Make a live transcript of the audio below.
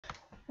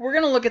We're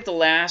going to look at the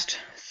last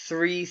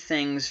three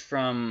things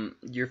from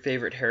your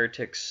favorite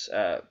heretics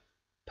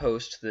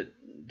post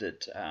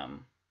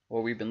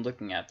well, we've been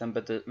looking at them,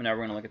 but now we're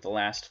going to look at the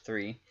last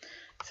three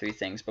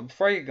things. But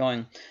before I get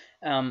going,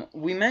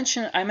 I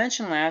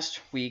mentioned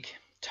last week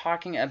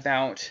talking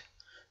about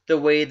the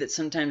way that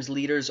sometimes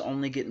leaders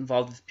only get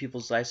involved with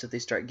people's lives if they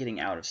start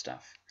getting out of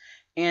stuff.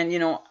 And,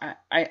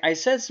 I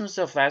said some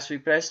stuff last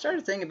week, but I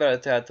started thinking about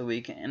it throughout the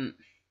week, and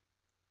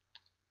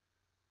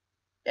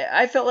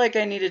I felt like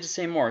I needed to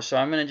say more, so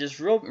I'm going to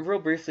just real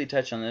briefly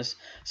touch on this.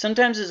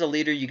 Sometimes as a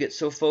leader, you get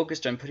so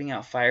focused on putting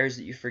out fires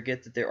that you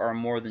forget that there are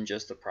more than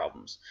just the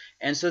problems.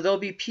 And so there'll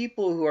be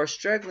people who are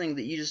struggling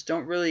that you just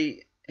don't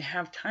really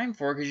have time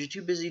for because you're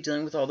too busy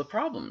dealing with all the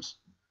problems.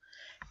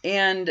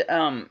 And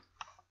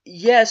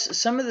yes,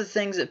 some of the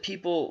things that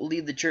people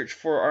leave the church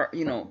for are,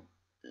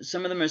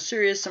 some of them are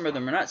serious, some of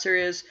them are not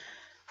serious.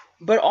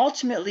 But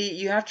ultimately,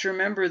 you have to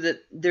remember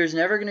that there's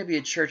never going to be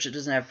a church that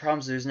doesn't have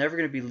problems. There's never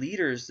going to be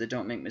leaders that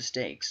don't make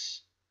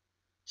mistakes.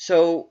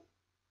 So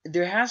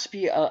there has to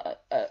be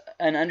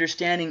an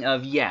understanding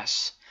of,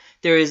 yes,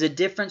 there is a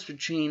difference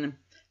between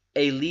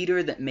a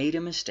leader that made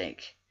a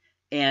mistake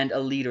and a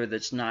leader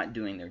that's not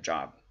doing their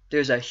job.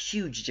 There's a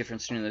huge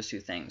difference between those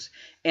two things.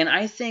 And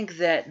I think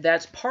that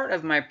that's part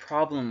of my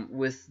problem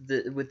with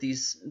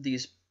this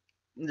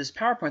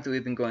PowerPoint that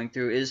we've been going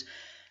through is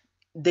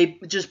they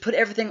just put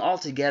everything all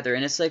together,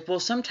 and it's like, well,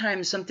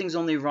 sometimes something's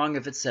only wrong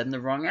if it's said in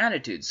the wrong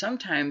attitude.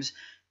 Sometimes,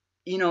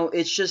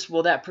 it's just,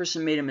 well, that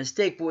person made a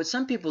mistake. But what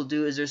some people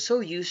do is they're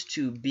so used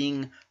to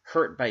being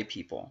hurt by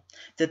people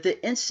that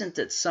the instant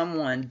that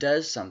someone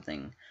does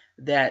something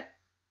that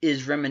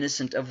is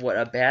reminiscent of what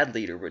a bad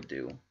leader would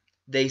do,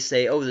 they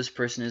say, oh, this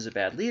person is a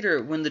bad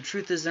leader, when the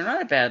truth is they're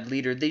not a bad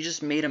leader. They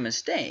just made a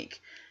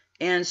mistake.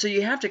 And so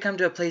you have to come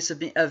to a place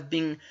of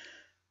being,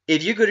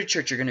 if you go to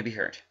church, you're going to be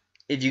hurt.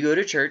 If you go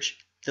to church,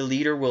 the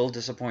leader will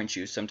disappoint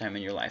you sometime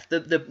in your life.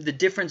 The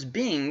difference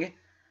being,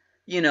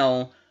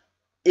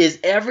 is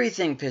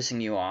everything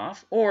pissing you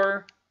off?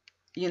 Or,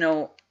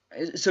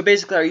 so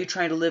basically, are you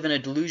trying to live in a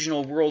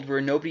delusional world where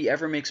nobody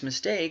ever makes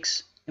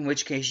mistakes, in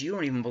which case you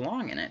don't even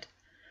belong in it?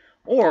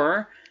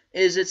 Or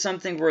is it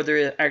something where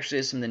there actually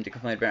is something to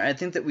complain about? I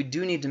think that we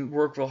do need to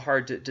work real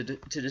hard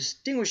to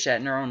distinguish that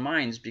in our own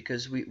minds,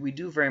 because we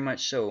do very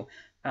much so,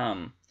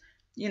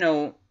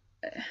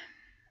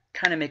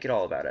 kind of make it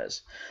all about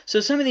us. So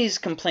some of these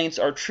complaints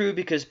are true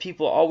because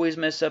people always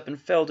mess up and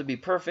fail to be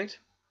perfect.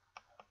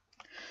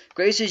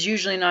 Grace is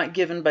usually not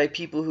given by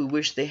people who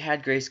wish they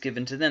had grace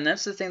given to them.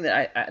 That's the thing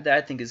that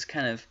I think is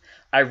kind of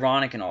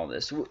ironic in all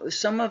this.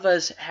 Some of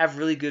us have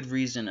really good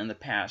reason in the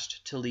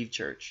past to leave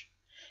church.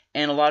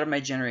 And a lot of my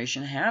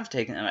generation have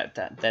taken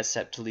that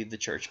step to leave the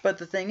church. But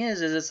the thing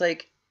is it's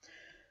like,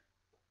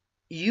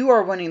 you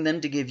are wanting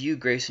them to give you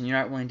grace and you're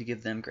not willing to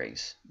give them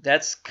grace.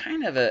 That's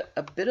kind of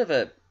a bit of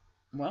a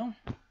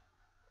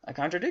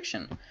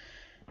contradiction.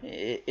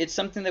 It's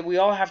something that we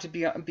all have to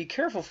be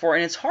careful for,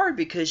 and it's hard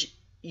because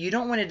you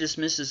don't want to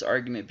dismiss this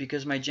argument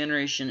because my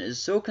generation is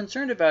so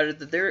concerned about it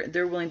that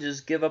they're willing to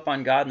just give up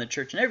on God and the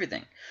church and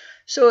everything.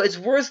 So it's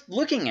worth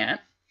looking at,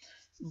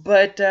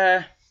 but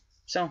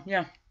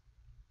yeah.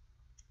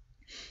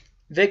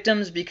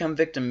 Victims become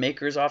victim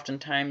makers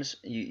oftentimes.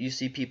 You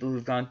see people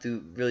who've gone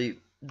through really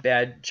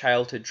bad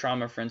childhood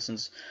trauma, for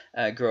instance,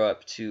 grow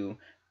up to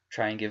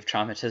try and give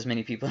trauma to as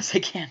many people as they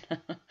can.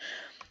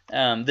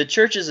 The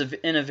church is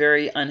in a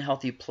very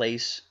unhealthy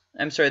place.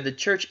 The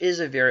church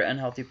is a very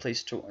unhealthy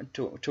place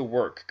to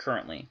work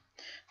currently.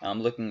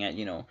 Looking at,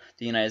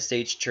 the United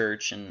States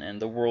church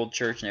and the world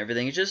church and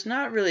everything, it's just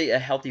not really a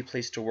healthy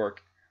place to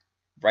work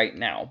right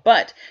now.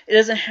 But it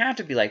doesn't have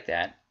to be like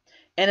that,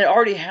 and it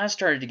already has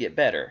started to get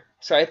better.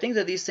 So I think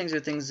that these things are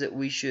things that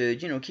we should,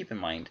 keep in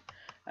mind.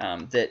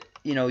 That,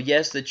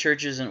 yes, the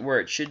church isn't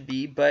where it should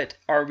be, but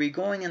are we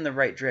going in the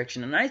right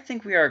direction? And I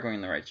think we are going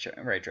in the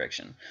right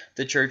direction.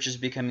 The church is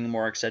becoming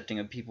more accepting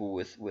of people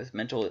with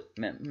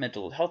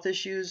mental health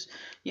issues,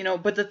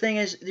 but the thing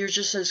is, there's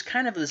just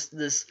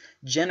this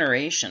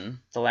generation,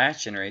 the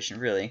last generation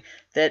really,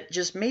 that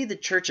just made the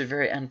church a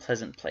very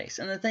unpleasant place.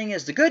 And the thing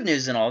is, the good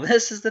news in all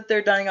this is that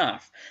they're dying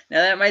off.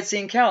 Now, that might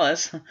seem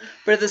callous,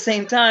 but at the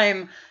same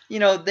time,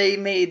 they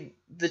made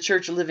the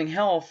church a living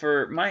hell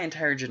for my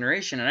entire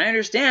generation, and I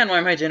understand why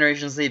my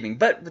generation is leaving.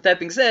 But with that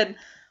being said,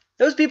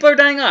 those people are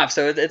dying off,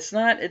 so it's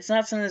not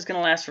something that's going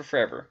to last for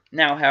forever.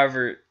 Now,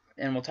 however,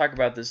 and we'll talk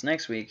about this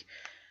next week,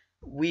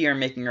 we are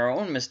making our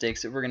own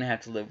mistakes that we're going to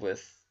have to live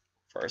with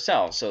for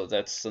ourselves. So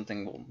that's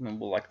something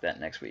we'll look at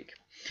that next week.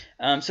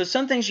 So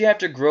some things you have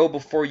to grow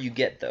before you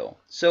get, though.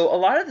 So a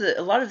lot of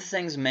the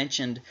things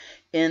mentioned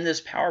in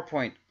this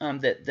PowerPoint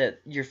that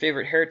your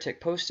favorite heretic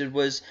posted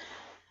was,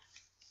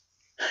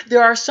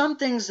 there are some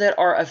things that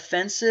are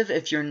offensive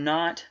if you're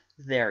not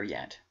there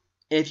yet.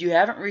 If you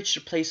haven't reached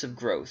a place of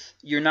growth,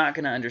 you're not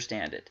going to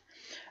understand it.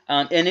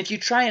 And if you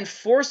try and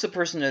force the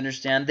person to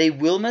understand, they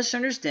will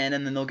misunderstand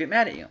and then they'll get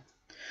mad at you.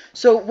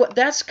 So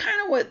that's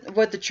kind of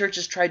what the church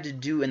has tried to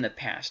do in the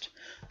past.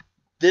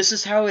 This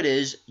is how it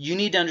is. You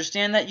need to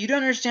understand that. You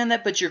don't understand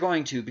that, but you're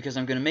going to, because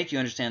I'm going to make you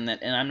understand that,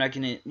 and I'm not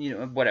going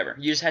to, whatever.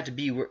 You just have to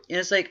be. And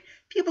it's like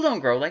people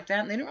don't grow like that,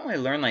 and they don't really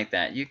learn like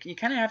that. You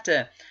kind of have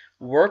to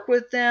work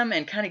with them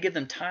and kind of give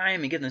them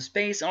time and give them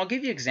space. And I'll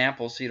give you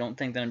examples so you don't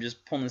think that I'm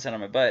just pulling this out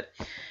of my butt.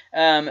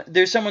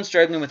 There's someone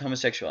struggling with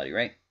homosexuality,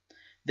 right?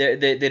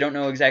 They don't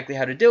know exactly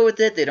how to deal with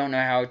it. They don't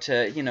know how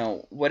to,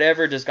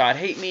 whatever. Does God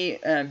hate me?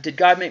 Did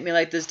God make me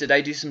like this? Did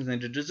I do something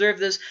to deserve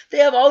this? They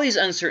have all these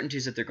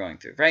uncertainties that they're going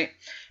through, right?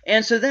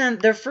 And so then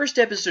their first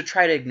step is to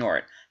try to ignore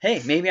it.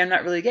 Hey, maybe I'm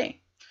not really gay.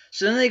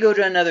 So then they go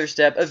to another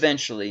step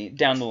eventually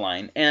down the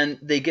line, and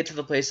they get to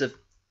the place of,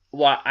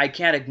 well, I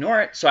can't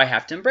ignore it, so I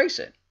have to embrace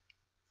it.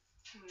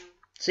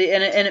 See,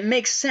 and it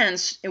makes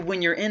sense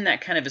when you're in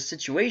that kind of a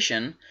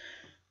situation.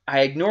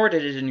 I ignored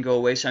it, it didn't go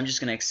away, so I'm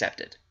just going to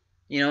accept it.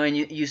 And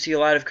you see a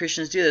lot of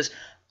Christians do this.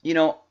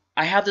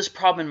 I have this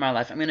problem in my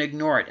life. I'm going to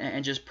ignore it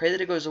and just pray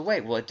that it goes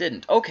away. Well, it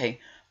didn't. Okay,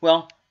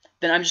 well,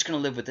 then I'm just going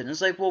to live with it. And it's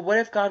like, well, what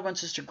if God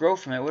wants us to grow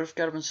from it? What if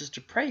God wants us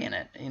to pray in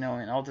it?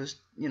 And all those,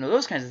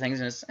 those kinds of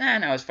things. And it's,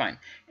 no, it's fine.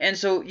 And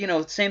so,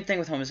 same thing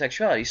with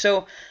homosexuality.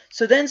 So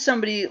then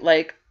somebody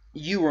like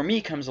you or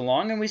me comes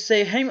along and we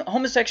say, hey,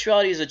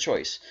 homosexuality is a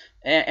choice.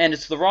 And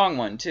it's the wrong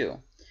one, too.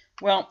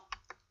 Well,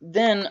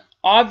 then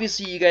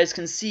obviously you guys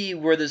can see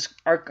where this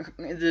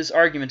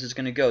argument is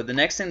going to go. The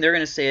next thing they're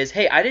going to say is,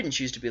 hey, I didn't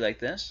choose to be like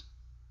this.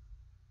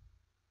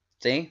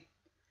 See?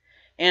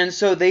 And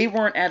so they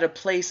weren't at a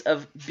place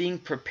of being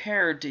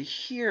prepared to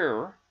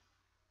hear.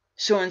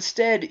 So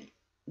instead,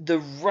 the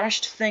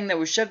rushed thing that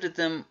was shoved at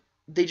them,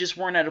 they just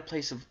weren't at a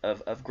place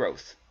of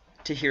growth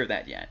to hear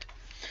that yet.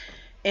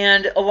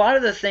 And a lot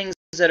of the things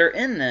that are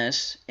in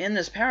this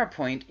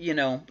PowerPoint,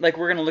 like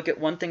we're going to look at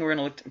one thing we're going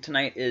to look at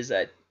tonight is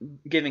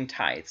giving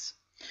tithes.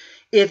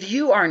 If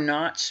you are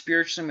not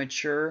spiritually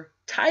mature,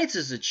 tithes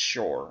is a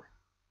chore.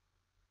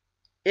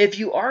 If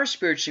you are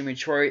spiritually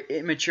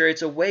mature,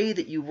 it's a way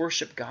that you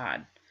worship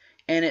God,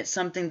 and it's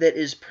something that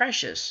is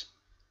precious.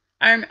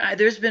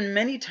 There's been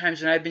many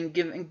times when I've been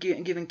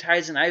giving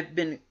tithes, and I've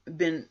been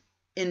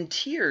in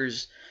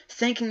tears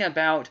thinking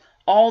about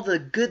all the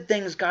good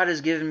things God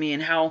has given me,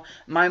 and how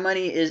my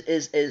money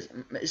is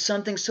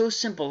something so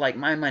simple, like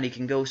my money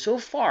can go so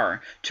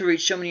far to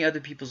reach so many other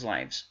people's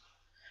lives.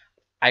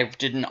 I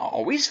didn't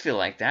always feel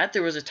like that.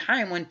 There was a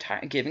time when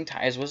giving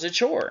tithes was a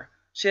chore.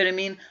 See what I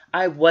mean?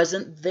 I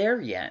wasn't there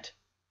yet.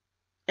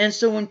 And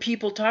so when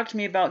people talked to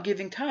me about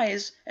giving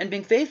tithes and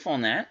being faithful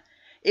in that,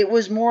 it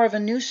was more of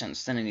a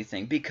nuisance than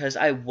anything because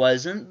I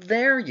wasn't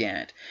there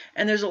yet.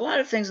 And there's a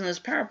lot of things in this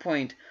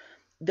PowerPoint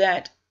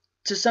that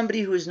to somebody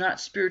who is not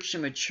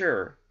spiritually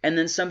mature, and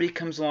then somebody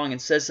comes along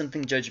and says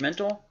something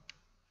judgmental,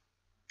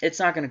 it's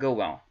not going to go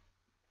well.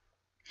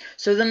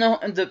 So then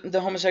the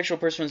homosexual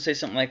person would say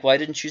something like, well, I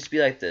didn't choose to be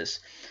like this.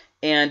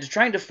 And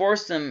trying to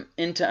force them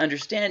into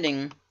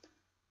understanding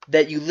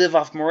that you live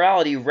off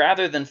morality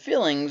rather than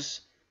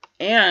feelings,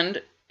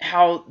 and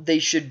how they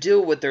should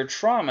deal with their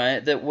trauma,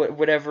 that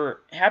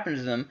whatever happened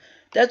to them,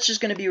 that's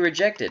just going to be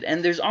rejected.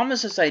 And there's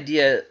almost this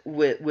idea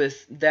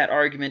with that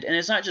argument, and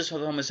it's not just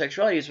with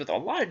homosexuality, it's with a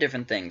lot of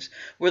different things,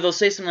 where they'll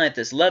say something like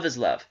this, love is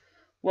love.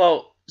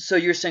 Well, so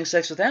you're saying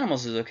sex with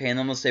animals is okay, and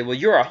then they'll say, well,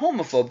 you're a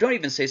homophobe. Don't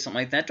even say something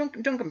like that. Don't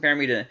compare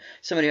me to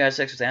somebody who has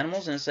sex with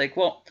animals. And it's like,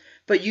 well,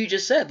 but you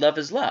just said love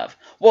is love.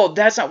 Well,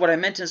 that's not what I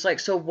meant. And it's like,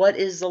 so what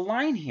is the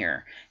line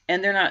here?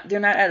 And they're not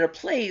at a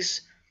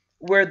place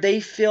where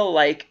they feel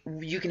like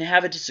you can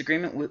have a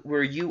disagreement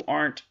where you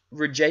aren't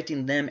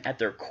rejecting them at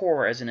their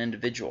core as an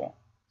individual.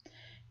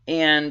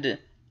 And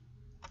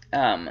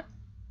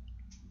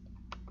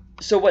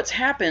so what's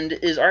happened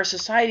is our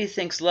society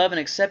thinks love and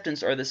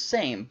acceptance are the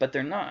same, but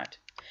they're not.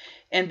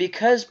 And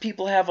because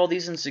people have all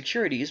these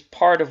insecurities,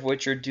 part of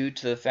which are due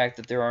to the fact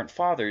that there aren't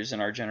fathers in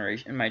our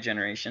generation, in my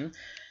generation,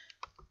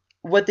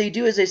 what they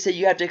do is they say,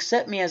 you have to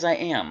accept me as I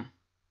am.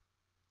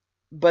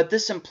 But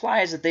this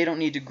implies that they don't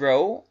need to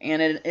grow,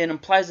 and it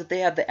implies that they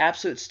have the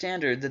absolute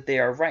standard that they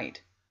are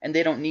right, and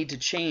they don't need to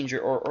change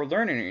or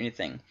learn or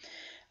anything.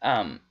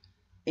 And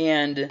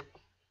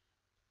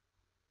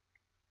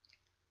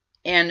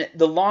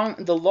the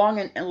long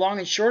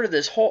and short of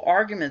this whole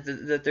argument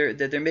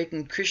that they're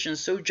making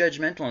Christians so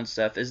judgmental and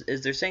stuff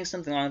is they're saying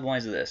something along the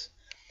lines of this: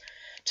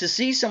 to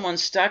see someone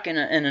stuck in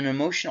an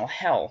emotional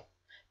hell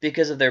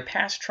because of their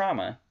past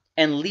trauma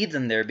and leave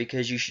them there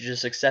because you should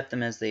just accept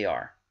them as they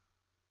are.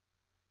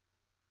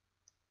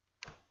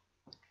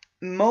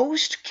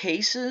 Most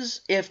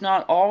cases, if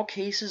not all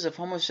cases, of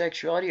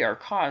homosexuality are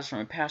caused from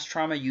a past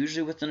trauma,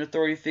 usually with an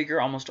authority figure,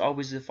 almost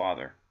always the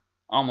father.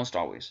 Almost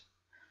always.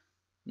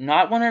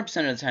 Not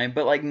 100% of the time,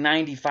 but like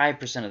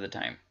 95% of the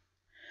time.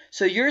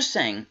 So you're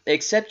saying,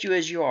 accept you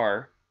as you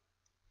are,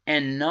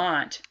 and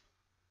not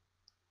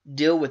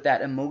deal with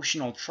that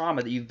emotional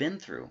trauma that you've been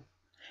through.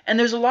 And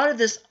there's a lot of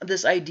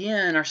this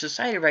idea in our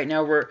society right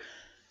now where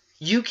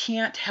you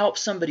can't help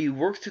somebody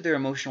work through their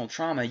emotional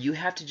trauma. You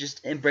have to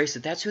just embrace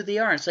it. That's who they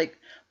are. It's like,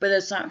 but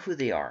that's not who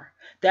they are.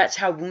 That's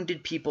how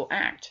wounded people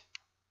act.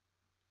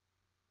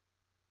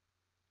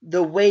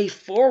 The way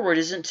forward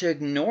isn't to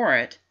ignore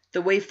it.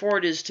 the way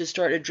forward is to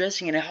start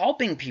addressing and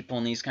helping people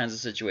in these kinds of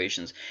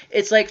situations.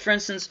 It's like, for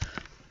instance,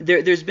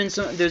 there's been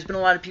a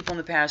lot of people in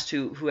the past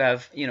who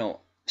have,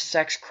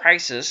 sex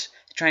crisis,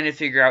 trying to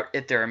figure out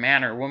if they're a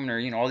man or a woman,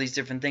 or all these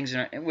different things,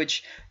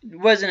 which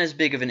wasn't as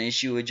big of an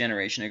issue a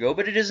generation ago,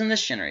 but it is in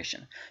this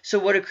generation. So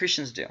what do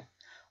Christians do?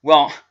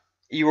 Well,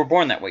 you were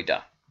born that way,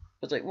 duh.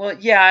 It's like, well,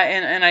 yeah,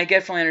 and I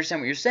definitely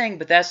understand what you're saying,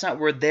 but that's not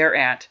where they're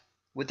at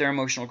with their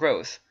emotional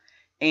growth.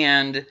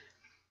 And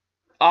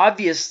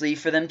obviously,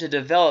 for them to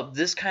develop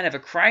this kind of a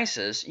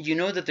crisis,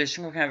 that there's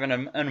some kind of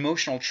an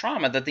emotional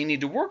trauma that they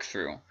need to work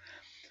through.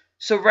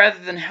 So rather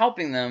than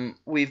helping them,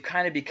 we've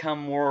kind of become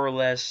more or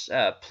less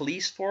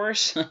police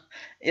force,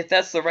 if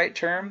that's the right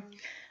term.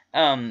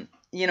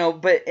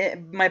 But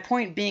my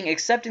point being,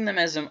 accepting them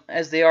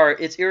as they are,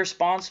 it's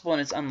irresponsible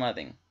and it's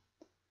unloving.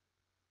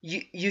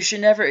 You should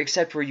never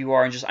accept where you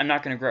are and just, I'm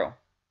not going to grow.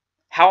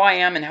 How I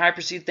am and how I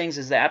perceive things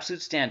is the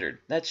absolute standard.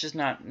 That's just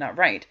not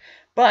right.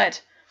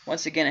 But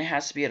once again, it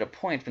has to be at a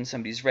point when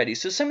somebody's ready.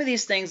 So some of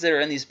these things that are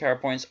in these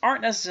PowerPoints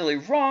aren't necessarily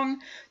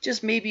wrong,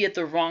 just maybe at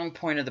the wrong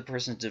point of the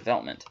person's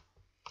development.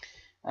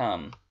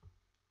 And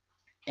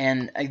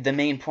the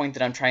main point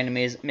that I'm trying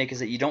to make is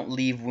that you don't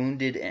leave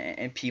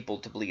wounded people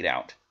to bleed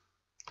out.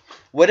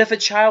 What if a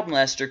child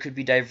molester could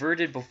be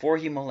diverted before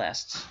he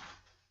molests?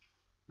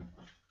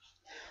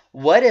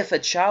 What if a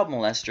child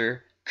molester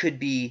could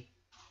be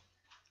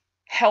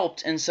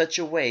helped in such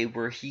a way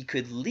where he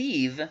could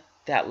leave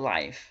that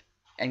life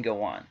and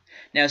go on?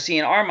 Now, see,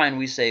 in our mind,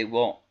 we say,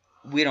 well,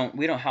 we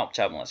don't help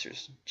child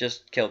molesters.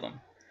 Just kill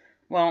them.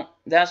 Well,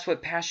 that's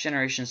what past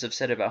generations have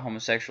said about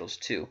homosexuals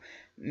too.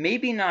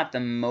 Maybe not the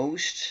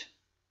most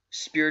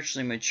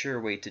spiritually mature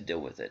way to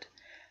deal with it.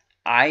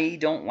 I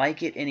don't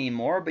like it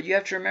anymore, but you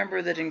have to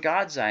remember that in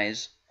God's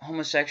eyes,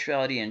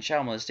 homosexuality and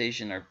child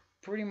molestation are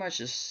pretty much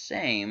the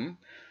same.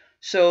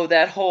 So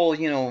that whole,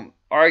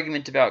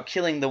 argument about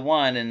killing the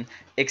one and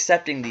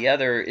accepting the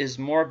other is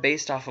more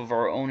based off of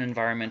our own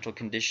environmental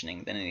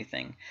conditioning than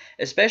anything.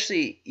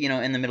 Especially,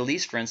 in the Middle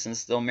East, for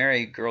instance, they'll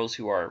marry girls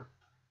who are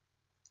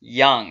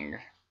young,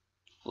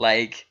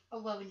 like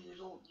 11 years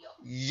old,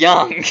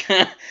 young.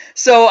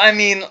 So, I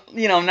mean,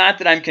 not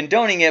that I'm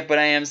condoning it, but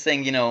I am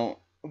saying,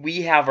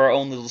 we have our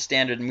own little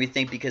standard, and we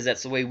think because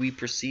that's the way we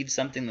perceive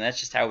something, that's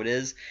just how it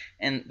is,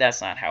 and that's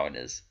not how it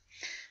is.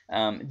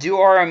 Do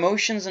our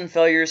emotions and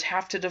failures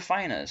have to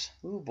define us?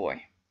 Ooh,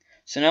 boy.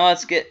 So now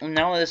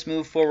let's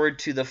move forward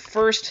to the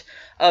first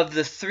of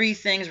the three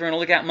things we're going to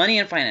look at: money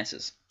and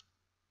finances.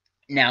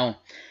 Now,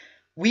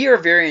 we are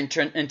very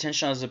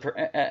intentional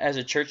as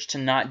a church to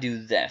not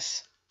do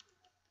this.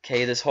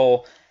 Okay, this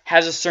whole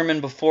has a sermon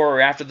before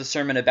or after the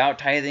sermon about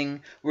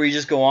tithing, where you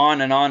just go on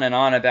and on and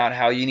on about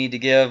how you need to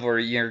give or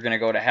you're going to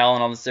go to hell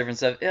and all this different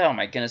stuff. Oh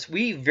my goodness,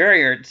 we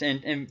very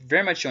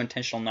much so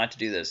intentional not to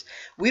do this.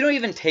 We don't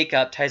even take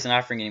up tithes and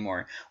offering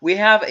anymore. We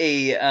have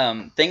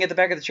a thing at the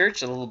back of the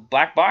church, a little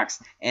black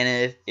box,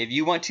 and if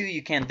you want to,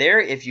 you can there.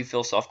 If you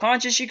feel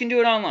self-conscious, you can do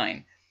it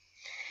online.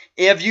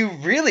 If you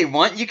really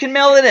want, you can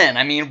mail it in.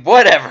 I mean,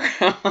 whatever.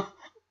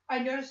 I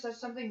noticed that's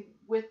something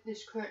with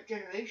this current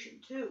generation,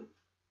 too,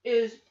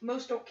 is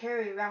most don't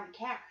carry around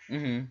cash.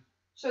 Mm-hmm.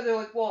 So they're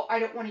like, well, I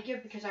don't want to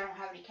give because I don't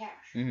have any cash.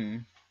 Mm-hmm.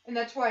 And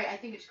that's why I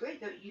think it's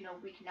great that,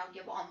 we can now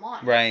give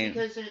online. Right.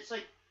 Because then it's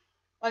like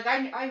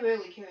I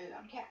rarely carry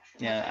around cash.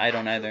 Yeah, I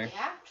don't either.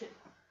 Have to.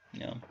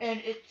 No.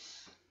 And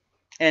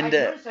I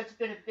noticed that's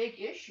been a big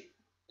issue.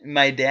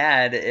 My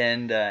dad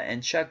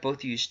and Chuck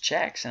both use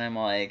checks, and I'm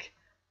like,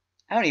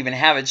 I don't even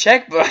have a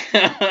checkbook.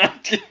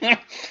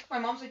 My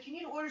mom's like, you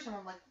need to order some.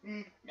 I'm like,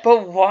 no.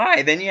 But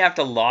why? Then you have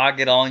to log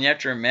it all, and you have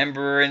to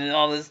remember, and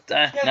all this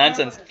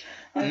nonsense.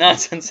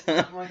 Nonsense.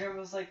 My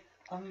grandma's like,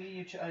 I'm going to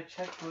give you a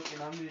checkbook,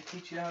 and I'm going to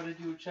teach you how to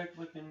do a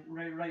checkbook and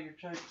write your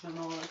checks and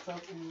all that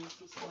stuff. And it's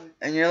just like...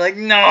 And you're like,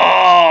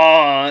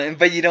 no!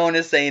 But you don't want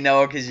to say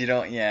no because you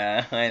don't...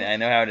 Yeah, I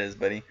know how it is,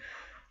 buddy.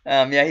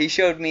 Yeah, he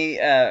showed me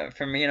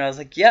from me, and I was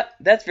like, yep,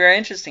 that's very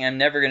interesting. I'm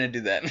never going to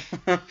do that.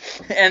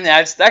 And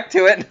I've stuck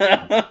to it.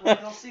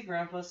 Like, I'll see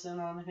Grandpa sitting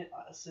on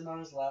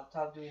his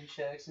laptop doing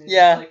checks, and he's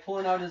yeah. just, like,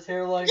 pulling out his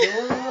hair like...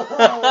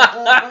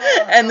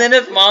 And then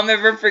if Mom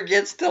ever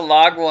forgets to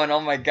log one, oh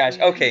my gosh.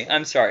 Okay,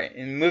 I'm sorry.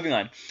 Moving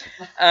on.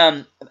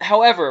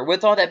 However,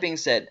 with all that being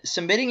said,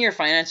 submitting your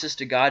finances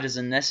to God is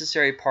a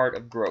necessary part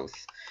of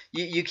growth.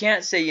 You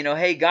can't say,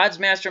 hey, God's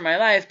master of my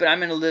life, but I'm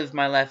going to live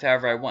my life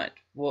however I want.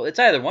 Well, it's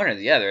either one or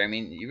the other. I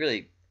mean,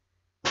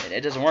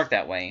 it doesn't work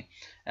that way.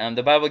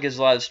 The Bible gives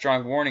a lot of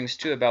strong warnings,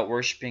 too, about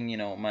worshiping,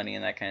 money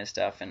and that kind of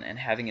stuff and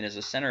having it as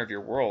a center of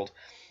your world.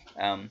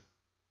 But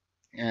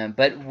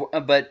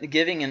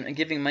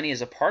giving money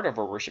is a part of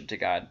our worship to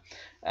God.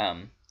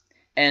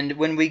 And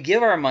when we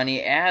give our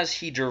money as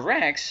He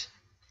directs,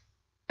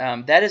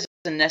 that is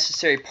a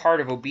necessary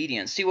part of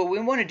obedience. See, what we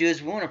want to do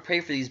is we want to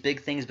pray for these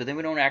big things, but then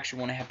we don't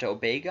actually want to have to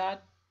obey God.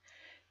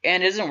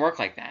 And it doesn't work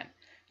like that.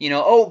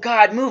 Oh,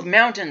 God, move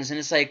mountains. And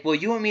it's like, well,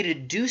 you want me to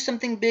do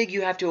something big,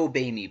 you have to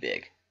obey me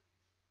big.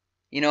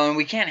 And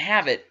we can't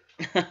have it.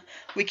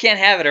 We can't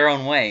have it our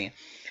own way.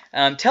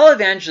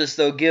 Televangelists,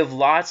 though, give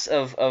lots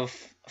of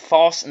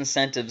false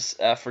incentives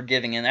for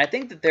giving, and I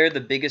think that they're the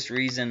biggest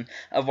reason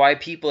of why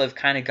people have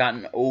kind of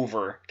gotten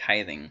over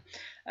tithing.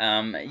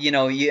 Help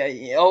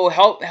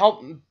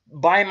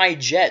buy my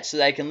jet so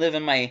that I can live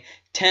in my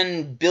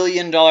 $10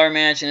 billion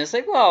mansion. It's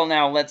like, well,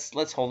 now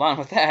let's hold on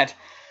with that.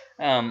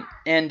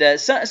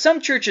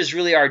 Some churches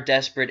really are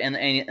desperate,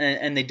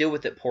 and they deal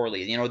with it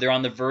poorly. They're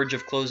on the verge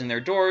of closing their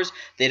doors.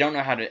 They don't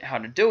know how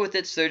to deal with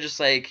it, so they're just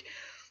like,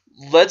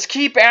 let's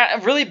keep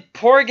really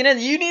pouring it in.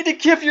 You need to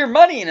give your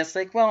money, and it's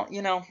like, well,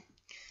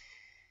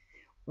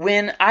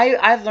 when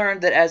I've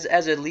learned that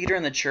as a leader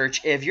in the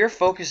church, if your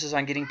focus is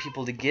on getting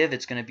people to give,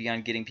 it's going to be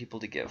on getting people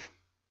to give.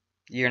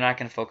 You're not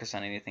going to focus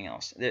on anything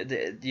else.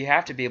 You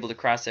have to be able to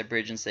cross that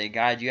bridge and say,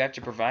 God, you have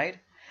to provide.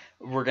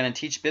 We're going to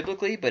teach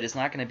biblically, but it's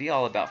not going to be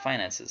all about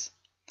finances.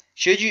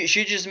 Should you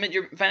submit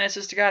your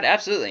finances to God?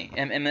 Absolutely.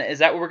 And is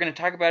that what we're going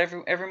to talk about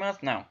every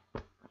month? No,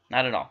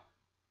 not at all.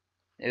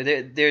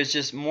 There's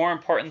just more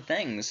important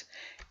things.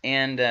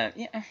 And,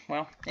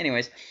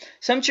 anyways,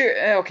 some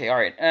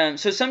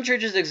some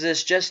churches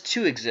exist just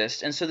to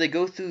exist, and so they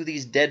go through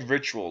these dead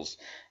rituals,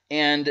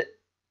 and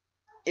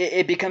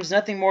it becomes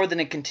nothing more than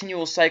a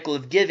continual cycle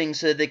of giving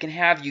so that they can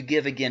have you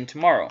give again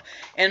tomorrow.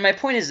 And my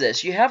point is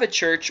this: you have a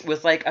church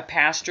with like a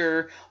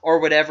pastor or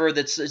whatever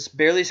that's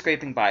barely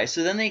scraping by,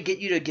 so then they get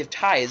you to give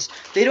tithes.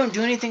 They don't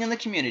do anything in the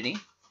community.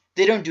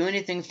 They don't do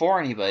anything for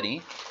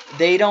anybody.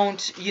 They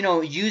don't,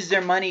 use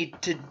their money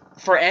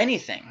for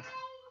anything.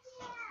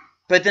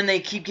 But then they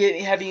keep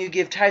having you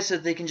give tithes so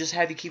that they can just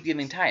have you keep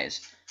giving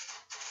tithes.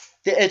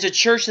 It's a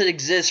church that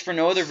exists for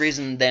no other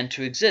reason than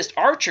to exist.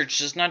 Our church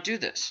does not do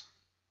this.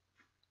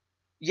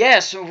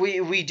 Yes,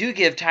 we do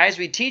give tithes,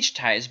 we teach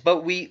tithes,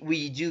 but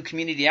we do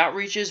community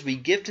outreaches, we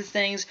give to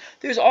things.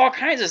 There's all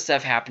kinds of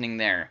stuff happening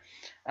there.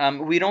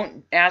 We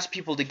don't ask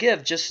people to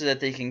give just so that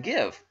they can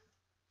give.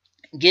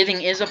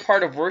 Giving is a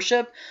part of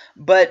worship,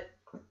 but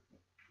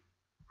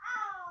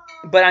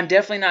I'm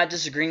definitely not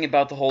disagreeing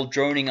about the whole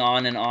droning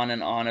on and on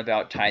and on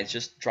about tithes.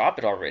 Just drop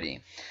it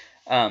already.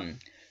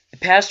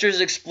 Pastors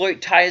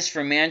exploit tithes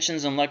for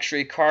mansions and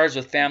luxury cars,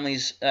 with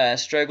families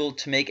struggle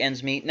to make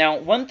ends meet. Now,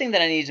 one point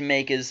that I need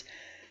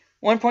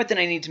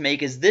to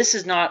make is this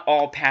is not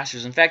all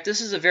pastors. In fact,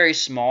 this is a very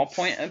small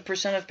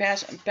percent of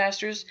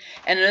pastors.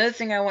 And another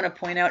thing I want to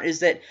point out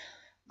is that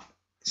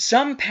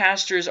some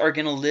pastors are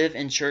going to live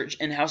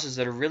in houses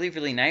that are really,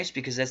 really nice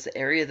because that's the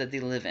area that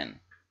they live in.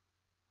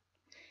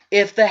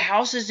 If the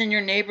houses in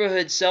your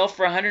neighborhood sell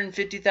for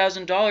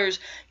 $150,000,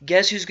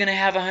 guess who's going to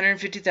have a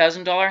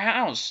 $150,000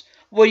 house?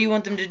 What do you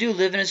want them to do?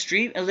 Live in the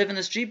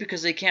street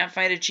because they can't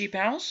find a cheap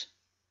house?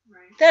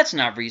 Right. That's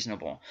not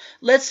reasonable.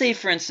 Let's say,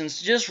 for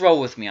instance, just roll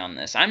with me on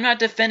this. I'm not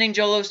defending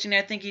Joel Osteen.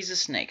 I think he's a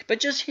snake.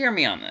 But just hear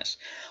me on this.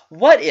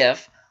 What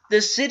if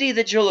the city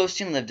that Joel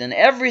Osteen lived in,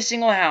 every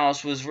single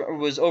house was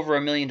over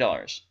 $1 million?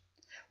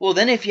 Well,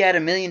 then if you had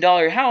 $1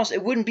 million house,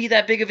 it wouldn't be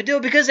that big of a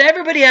deal because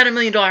everybody had $1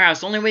 million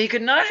house. The only way you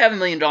could not have $1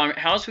 million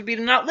house would be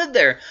to not live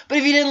there. But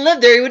if you didn't live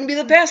there, you wouldn't be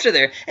the pastor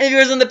there. And if you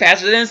wasn't the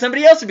pastor there, then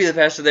somebody else would be the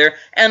pastor there.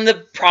 And the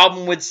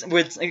problem with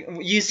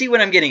you see what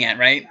I'm getting at,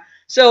 right?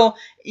 So,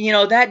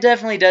 that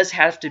definitely does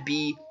have to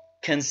be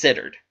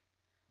considered.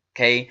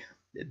 Okay?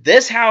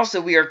 This house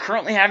that we are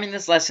currently having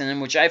this lesson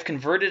in, which I've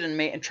converted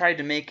and tried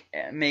to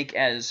make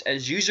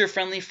as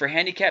user-friendly for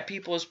handicapped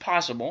people as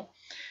possible,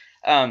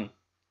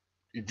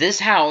 this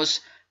house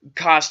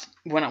cost,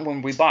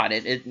 when we bought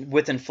it,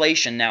 with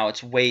inflation now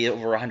it's way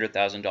over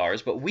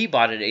 $100,000, but we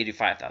bought it at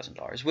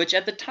 $85,000, which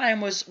at the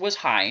time was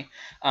high.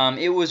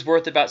 It was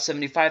worth about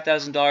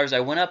 $75,000.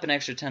 I went up an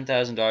extra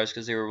 $10,000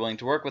 because they were willing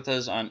to work with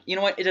us on,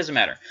 it doesn't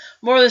matter.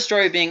 More of the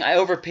story being, I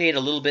overpaid a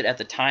little bit at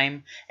the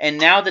time, and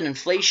now that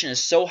inflation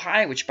is so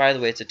high, which by the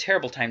way, it's a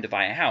terrible time to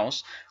buy a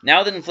house,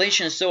 now that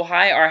inflation is so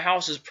high, our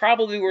house is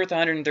probably worth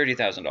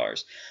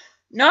 $130,000.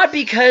 Not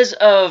because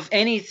of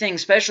anything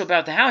special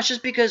about the house,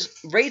 just because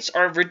rates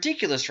are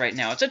ridiculous right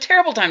now. It's a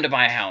terrible time to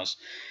buy a house.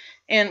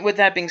 And with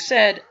that being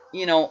said,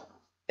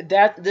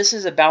 that this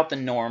is about the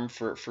norm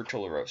for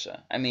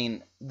Tularosa. I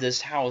mean, this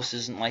house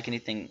isn't like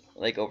anything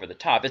like over the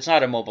top. It's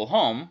not a mobile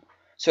home,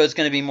 so it's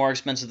going to be more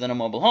expensive than a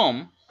mobile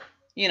home.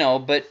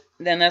 But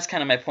then that's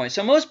kind of my point.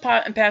 So most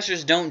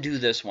pastors don't do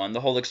this one, the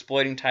whole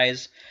exploiting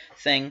tithes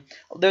thing.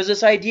 There's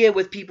this idea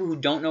with people who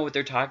don't know what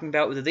they're talking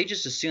about, that they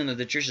just assume that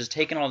the church is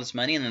taking all this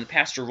money and then the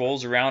pastor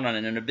rolls around on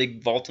it in a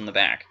big vault in the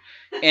back.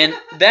 And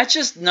that's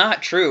just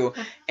not true.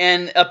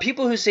 And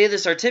people who say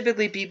this are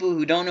typically people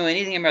who don't know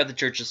anything about the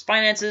church's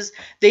finances.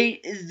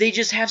 They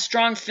just have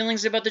strong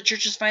feelings about the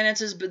church's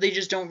finances, but they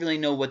just don't really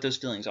know what those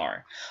feelings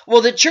are.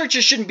 Well, the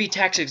churches shouldn't be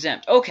tax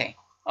exempt.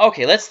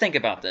 Okay, let's think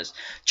about this.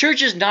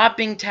 Church is not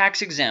being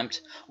tax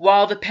exempt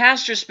while the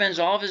pastor spends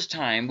all of his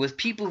time with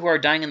people who are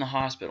dying in the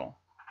hospital.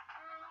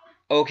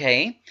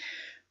 Okay.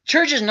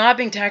 Church is not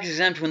being tax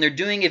exempt when they're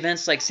doing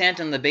events like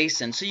Santa in the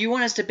Basin. So you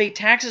want us to pay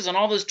taxes on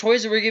all those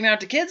toys that we're giving out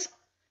to kids?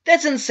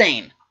 That's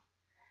insane.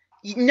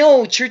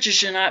 No, churches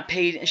should not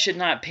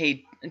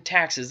pay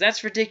taxes.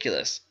 That's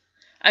ridiculous.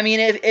 I mean,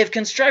 if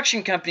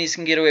construction companies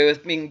can get away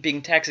with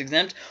being tax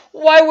exempt,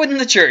 why wouldn't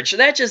the church?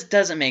 That just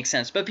doesn't make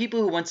sense. But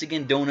people who, once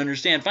again, don't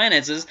understand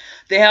finances,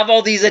 they have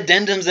all these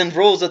addendums and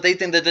rules that they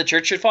think that the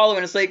church should follow,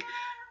 and it's like,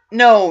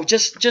 no,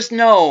 just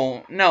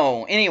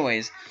no.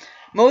 Anyways,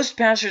 most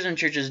pastors and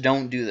churches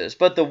don't do this,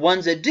 but the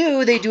ones that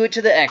do, they do it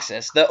to the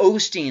excess. The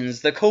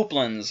Osteens, the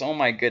Copelands, oh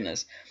my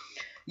goodness.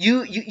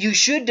 You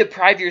should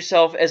deprive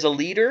yourself as a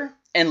leader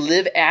and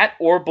live at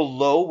or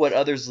below what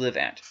others live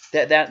at.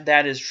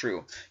 That is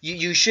true.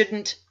 You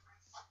shouldn't.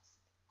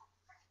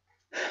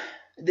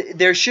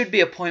 There should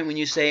be a point when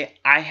you say,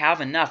 I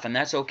have enough, and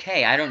that's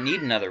okay. I don't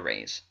need another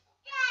raise.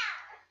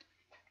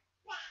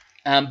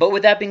 But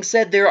with that being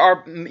said, there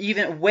are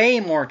even way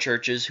more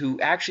churches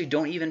who actually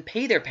don't even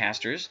pay their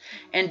pastors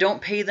and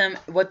don't pay them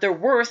what they're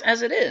worth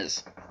as it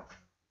is.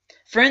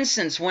 For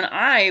instance, when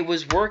I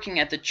was working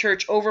at the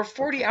church over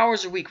 40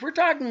 hours a week, we're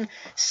talking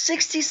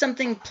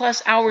 60-something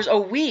plus hours a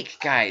week,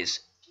 guys.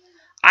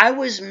 I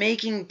was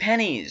making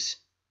pennies.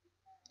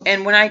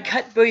 And when I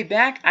cut way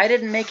back, I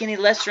didn't make any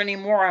less or any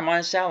more. I'm on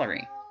a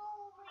salary.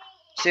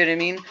 See what I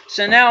mean?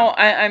 So now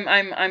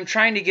I'm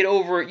trying to get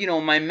over,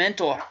 my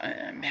mental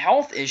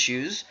health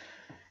issues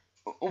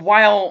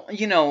while,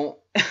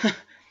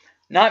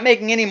 not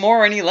making any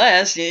more or any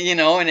less, and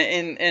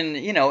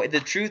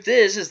the truth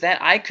is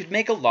that I could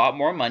make a lot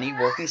more money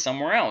working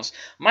somewhere else.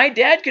 My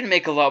dad could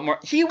make a lot more.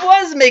 He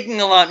was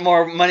making a lot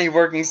more money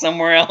working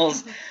somewhere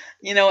else.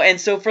 And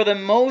so for the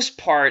most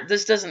part,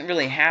 this doesn't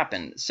really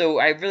happen. So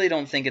I really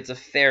don't think it's a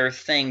fair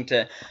thing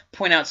to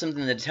point out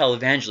something that a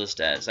televangelist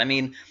does. I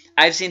mean,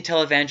 I've seen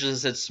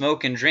televangelists that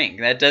smoke and drink.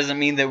 That doesn't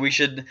mean that we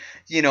should,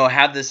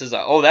 have this as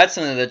that's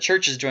something that the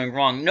church is doing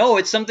wrong. No,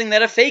 it's something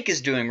that a fake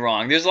is doing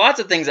wrong. There's lots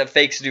of things that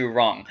fakes do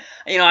wrong.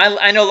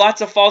 I know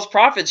lots of false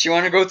prophets. You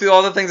want to go through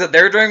all the things that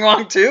they're doing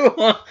wrong too?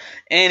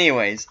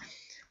 Anyways.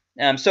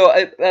 So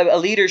a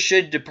leader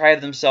should deprive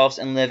themselves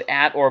and live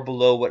at or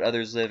below what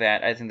others live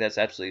at. I think that's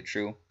absolutely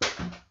true.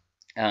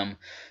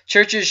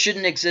 Churches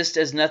shouldn't exist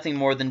as nothing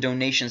more than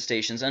donation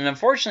stations, and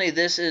unfortunately,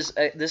 this is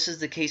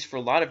the case for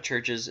a lot of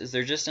churches. Is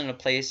they're just in a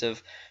place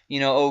of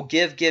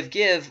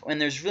give,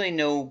 and there's really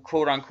no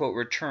quote unquote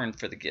return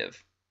for the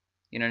give.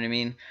 You know what I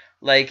mean?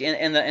 Like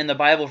in the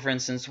Bible, for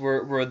instance,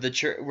 where the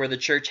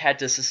church had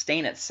to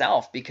sustain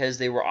itself because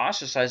they were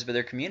ostracized by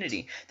their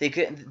community.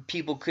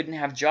 People couldn't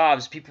have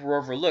jobs. People were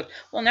overlooked.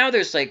 Well, now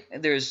there's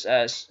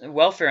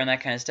welfare and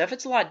that kind of stuff.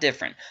 It's a lot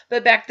different.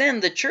 But back then,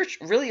 the church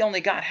really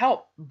only got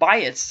help by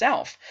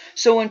itself.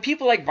 So when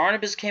people like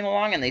Barnabas came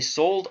along and they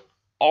sold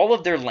all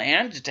of their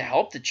land to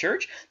help the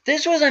church,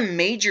 this was a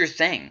major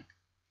thing.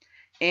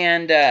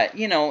 And,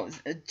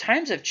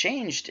 times have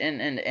changed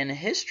in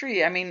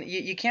history. I mean,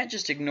 you can't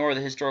just ignore the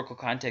historical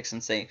context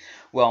and say,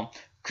 well,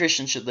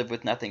 Christians should live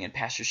with nothing and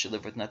pastors should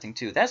live with nothing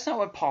too. That's not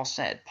what Paul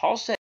said. Paul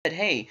said,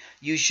 hey,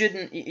 you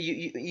shouldn't,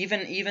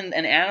 even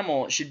an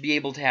animal should be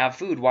able to have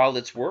food while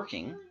it's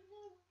working.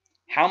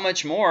 How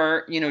much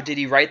more, did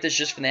he write this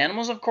just for the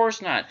animals? Of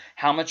course not.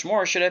 How much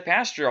more should a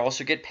pastor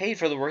also get paid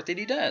for the work that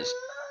he does?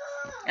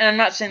 And I'm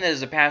not saying that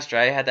as a pastor.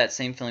 I had that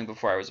same feeling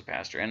before I was a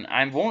pastor. And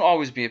I won't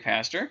always be a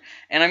pastor.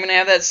 And I'm going to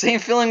have that same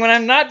feeling when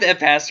I'm not a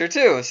pastor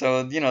too.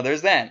 So,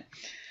 there's that.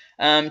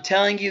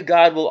 Telling you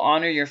God will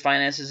honor your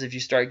finances if you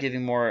start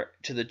giving more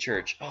to the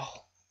church. Oh,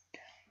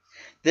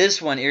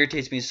 this one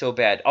irritates me so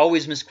bad.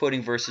 Always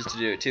misquoting verses to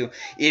do it too.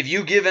 If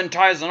you give in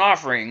tithes and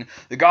offering,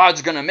 the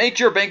God's going to make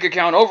your bank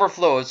account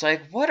overflow. It's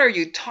like, what are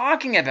you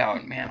talking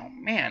about, man? Oh,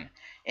 man.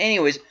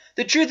 Anyways,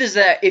 the truth is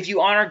that if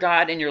you honor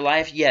God in your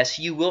life, yes,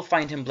 you will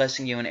find Him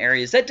blessing you in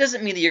areas. That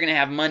doesn't mean that you're going to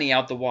have money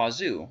out the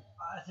wazoo.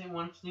 I think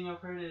one thing I've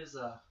heard is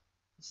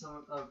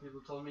some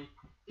people told me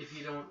if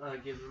you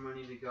don't give your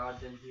money to God,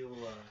 then He'll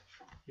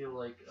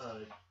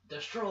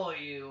destroy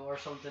you or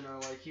something, or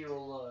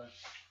He'll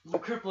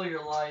cripple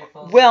your life.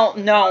 Well,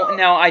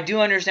 no, I do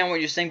understand what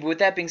you're saying, but with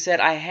that being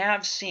said, I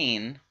have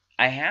seen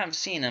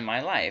in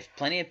my life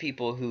plenty of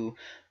people who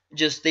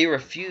they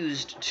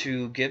refused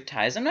to give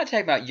tithes. I'm not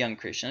talking about young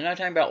Christians. I'm not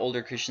talking about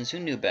older Christians who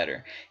knew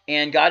better.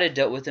 And God had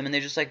dealt with them, and they're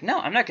just like, no,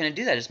 I'm not going to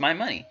do that. It's my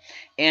money.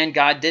 And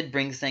God did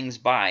bring things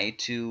by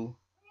to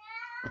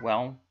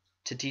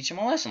teach him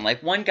a lesson.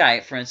 Like one guy,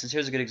 for instance,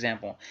 here's a good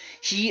example.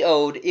 He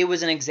owed, it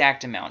was an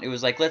exact amount. It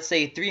was like, let's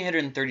say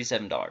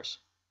 $337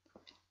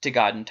 to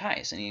God in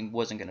tithes, and he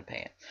wasn't going to pay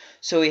it.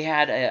 So he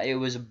had, it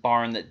was a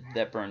barn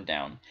that burned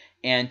down.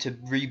 And to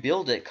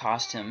rebuild it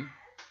cost him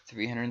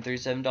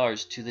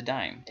 $337 to the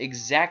dime.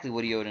 Exactly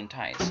what he owed in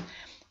tithes.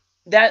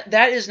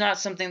 That is not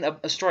something,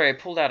 a story I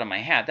pulled out of my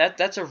hat.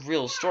 That's a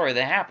real story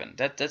that happened.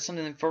 That's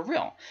something for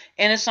real.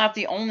 And it's not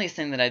the only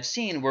thing that I've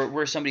seen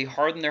where somebody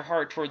hardened their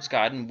heart towards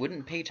God and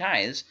wouldn't pay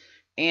tithes,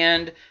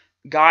 and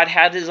God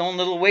had His own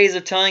little ways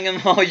of telling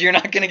him, oh, you're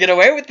not going to get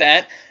away with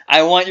that.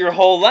 I want your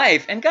whole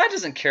life. And God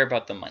doesn't care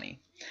about the money.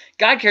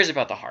 God cares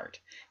about the heart.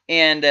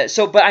 And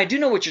but I do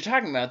know what you're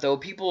talking about, though.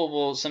 People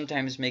will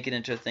sometimes make it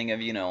into a thing of,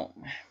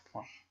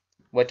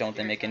 what don't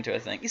they make into a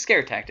thing?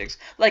 Scare tactics,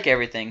 like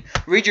everything.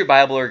 Read your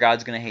Bible or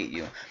God's going to hate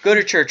you. Go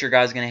to church or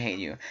God's going to hate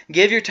you.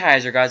 Give your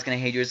tithes or God's going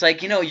to hate you. It's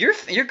like,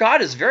 your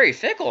God is very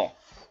fickle.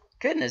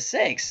 Goodness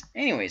sakes.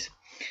 Anyways,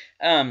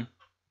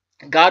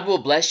 God will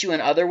bless you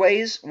in other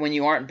ways when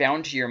you aren't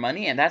bound to your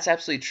money, and that's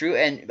absolutely true.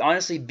 And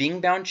honestly, being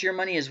bound to your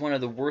money is one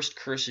of the worst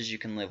curses you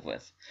can live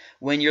with.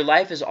 When your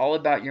life is all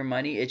about your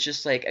money, it's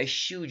just like a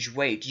huge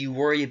weight. You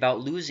worry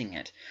about losing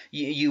it.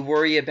 You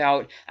worry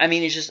about, I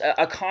mean, it's just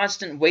a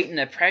constant weight and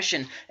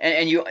oppression,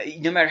 and you,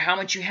 no matter how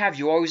much you have,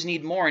 you always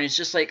need more, and it's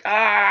just like,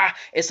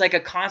 it's like a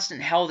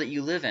constant hell that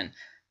you live in.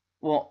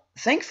 Well,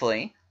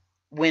 thankfully,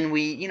 when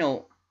we,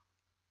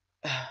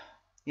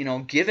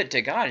 give it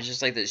to God, it's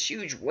just like this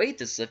huge weight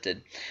that's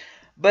lifted.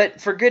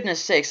 But for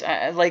goodness sakes,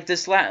 like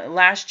this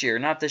last year,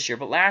 not this year,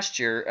 but last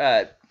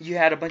year, you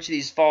had a bunch of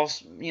these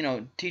false,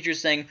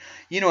 teachers saying,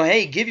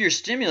 hey, give your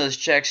stimulus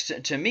checks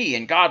to me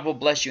and God will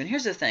bless you. And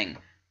here's the thing.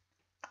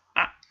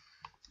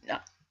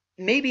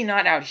 Maybe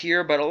not out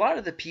here, but a lot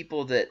of the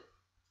people that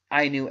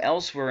I knew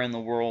elsewhere in the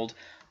world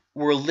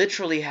were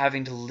literally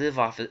having to live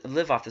off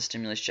the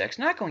stimulus checks,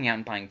 not going out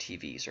and buying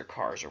TVs or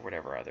cars or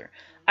whatever other.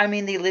 I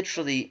mean, they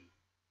literally,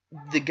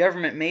 the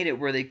government made it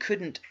where they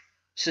couldn't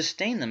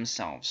sustain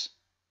themselves.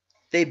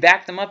 They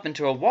backed them up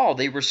into a wall.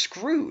 They were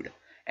screwed.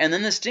 And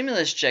then the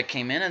stimulus check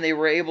came in and they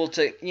were able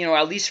to,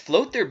 at least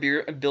float their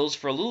bills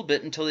for a little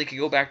bit until they could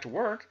go back to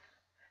work.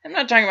 I'm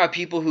not talking about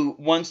people who,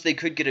 once they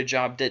could get a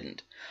job,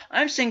 didn't.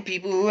 I'm saying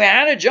people who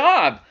had a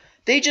job.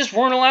 They just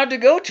weren't allowed to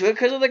go to it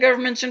because of the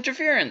government's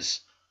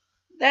interference.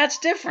 That's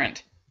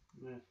different.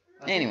 Yeah.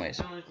 Anyways.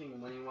 The only thing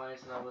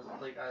money-wise that I was,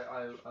 like,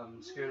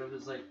 I'm scared of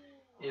is, like,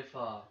 if,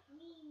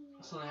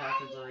 something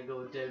happens and I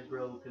go dead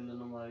broke and then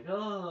I'm like,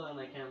 and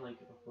I can't, like,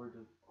 afford to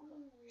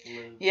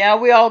live. Yeah,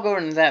 we all go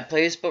into that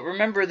place, but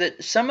remember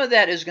that some of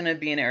that is going to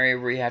be an area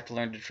where you have to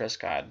learn to trust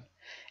God.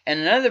 And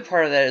another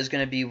part of that is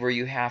going to be where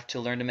you have to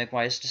learn to make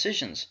wise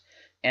decisions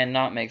and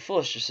not make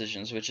foolish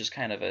decisions, which is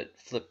kind of a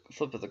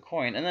flip of the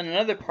coin. And then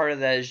another part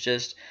of that is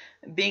just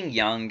being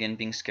young and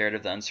being scared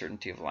of the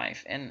uncertainty of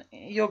life. And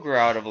you'll grow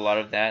out of a lot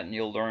of that, and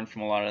you'll learn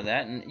from a lot of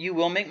that, and you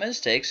will make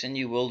mistakes, and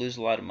you will lose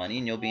a lot of money,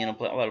 and you'll be in a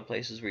lot of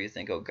places where you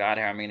think, oh God,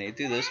 how am I going to get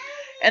through this?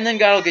 And then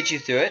God will get you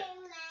through it.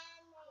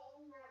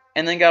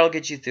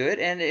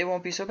 And it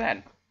won't be so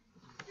bad.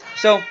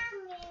 So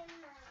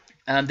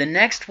the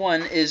next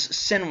one is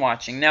sin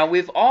watching. Now,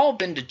 we've all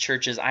been to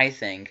churches, I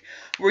think,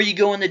 where you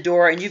go in the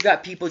door and you've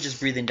got people just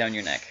breathing down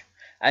your neck.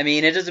 I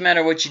mean, it doesn't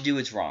matter what you do,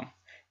 it's wrong.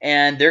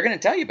 And they're going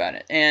to tell you about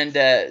it. And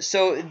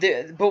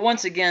but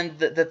once again,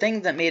 the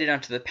things that made it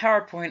onto the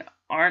PowerPoint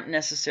aren't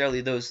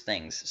necessarily those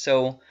things.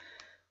 So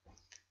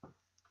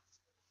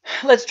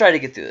let's try to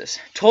get through this.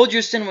 Told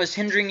your sin was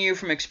hindering you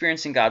from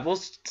experiencing God. Well,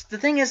 the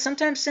thing is,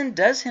 sometimes sin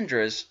does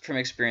hinder us from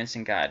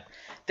experiencing God.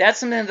 That's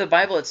something that the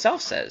Bible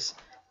itself says.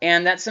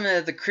 And that's something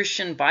that the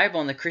Christian Bible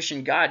and the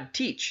Christian God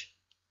teach.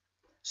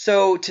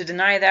 So to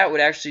deny that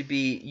would actually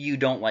be you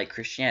don't like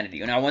Christianity.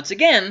 Now, once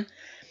again,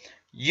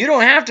 you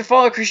don't have to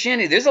follow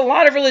Christianity. There's a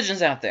lot of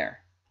religions out there.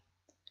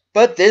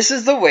 But this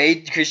is the way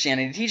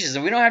Christianity teaches.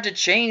 And we don't have to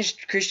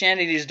change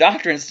Christianity's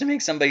doctrines to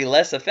make somebody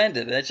less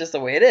offended. That's just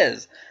the way it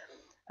is.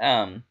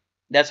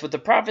 That's what the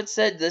prophet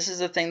said. This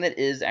is a thing that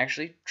is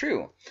actually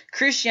true.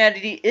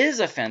 Christianity is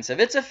offensive.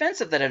 It's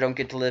offensive that I don't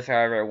get to live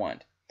however I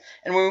want.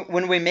 And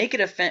when we make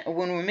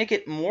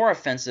it more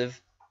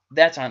offensive,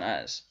 that's on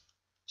us.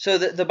 So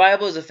the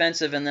Bible is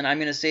offensive, and then I'm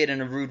going to say it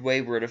in a rude way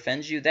where it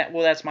offends you.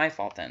 That's my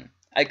fault then.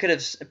 I could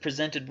have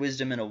presented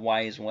wisdom in a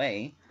wise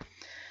way.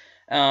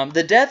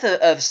 The death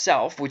of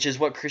self, which is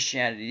what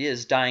Christianity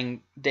is,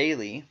 dying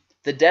daily,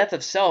 the death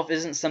of self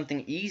isn't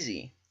something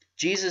easy.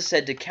 Jesus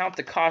said to count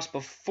the cost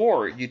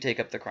before you take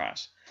up the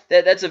cross.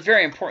 That's a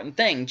very important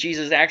thing.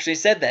 Jesus actually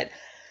said that.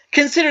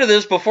 Consider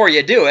this before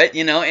you do it,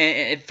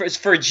 and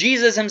for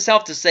Jesus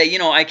himself to say,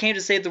 I came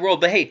to save the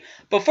world, but hey,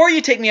 before you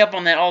take me up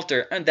on that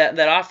altar, that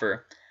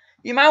offer,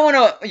 you might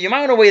want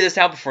to weigh this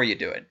out before you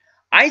do it.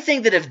 I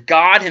think that if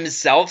God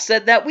himself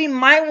said that, we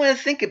might want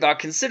to think about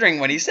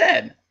considering what he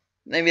said.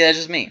 Maybe that's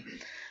just me.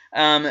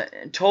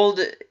 Told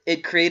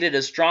it created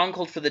a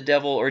stronghold for the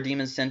devil or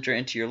demon center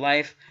into your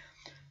life.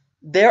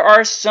 There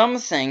are some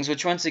things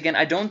which, once again,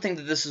 I don't think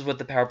that this is what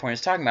the PowerPoint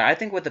is talking about. I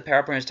think what the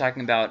PowerPoint is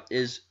talking about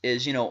is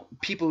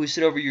people who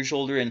sit over your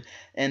shoulder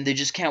and they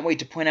just can't wait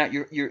to point out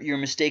your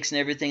mistakes and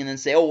everything and then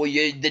say, oh, well,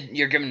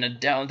 you're giving the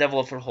devil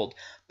a foothold.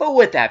 But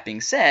with that being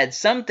said,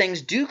 some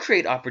things do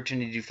create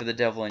opportunity for the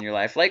devil in your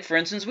life, like, for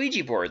instance,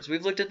 Ouija boards.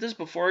 We've looked at this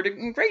before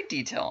in great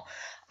detail.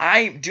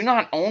 I do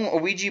not own a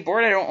Ouija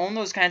board. I don't own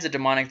those kinds of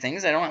demonic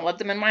things. I don't let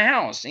them in my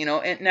house.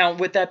 And now,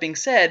 with that being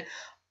said,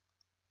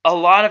 a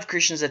lot of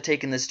Christians have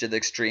taken this to the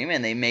extreme,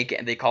 and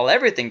they call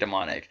everything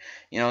demonic.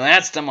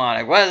 That's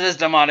demonic. What is this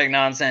demonic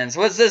nonsense?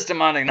 What's this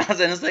demonic nonsense?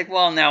 It's like,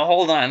 well, now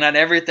hold on. Not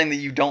everything that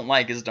you don't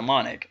like is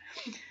demonic.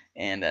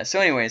 And so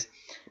anyways,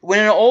 when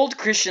an old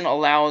Christian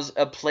allows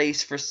a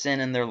place for sin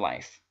in their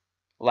life,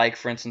 like,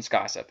 for instance,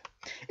 gossip,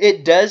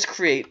 it does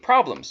create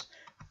problems.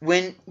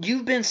 When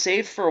you've been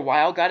saved for a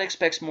while, God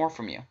expects more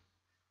from you.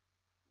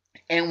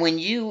 And when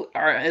you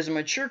are, as a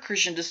mature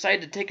Christian,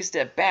 decide to take a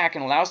step back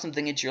and allow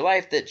something into your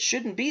life that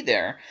shouldn't be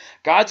there,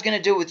 God's going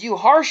to deal with you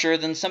harsher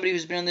than somebody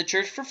who's been in the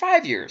church for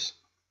 5 years.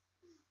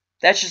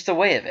 That's just the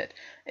way of it.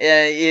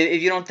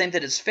 If you don't think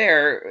that it's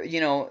fair,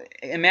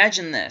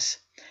 imagine this.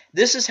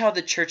 This is how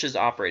the church is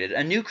operated.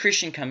 A new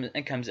Christian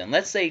comes in.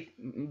 Let's say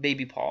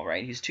baby Paul,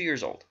 right? He's 2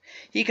 years old.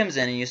 He comes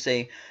in and you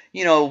say,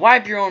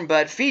 wipe your own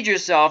butt, feed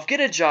yourself, get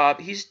a job.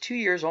 He's 2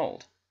 years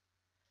old.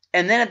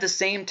 And then at the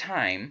same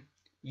time,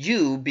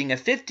 you, being a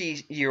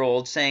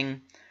 50-year-old,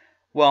 saying,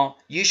 well,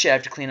 you should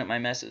have to clean up my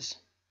messes.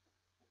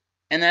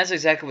 And that's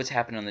exactly what's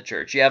happened in the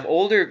church. You have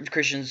older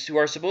Christians who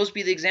are supposed to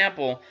be the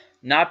example,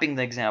 not being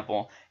the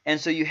example.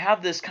 And so you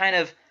have this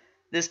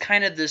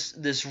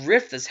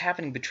rift that's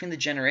happening between the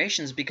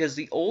generations because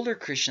the older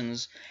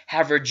Christians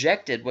have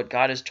rejected what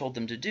God has told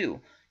them to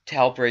do to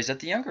help raise up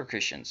the younger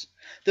Christians.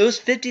 Those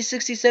 50,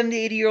 60,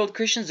 70, 80-year-old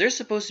Christians, they're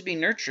supposed to be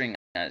nurturing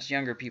us,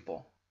 younger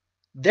people.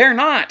 They're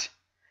not.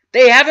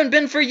 They haven't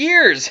been for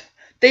years.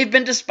 They've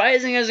been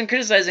despising us and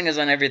criticizing us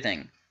on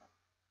everything.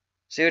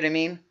 See what I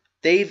mean?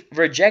 They've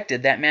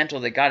rejected that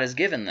mantle that God has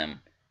given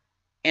them.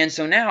 And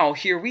so now,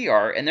 here we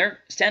are, and they're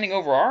standing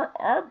over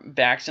our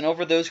backs and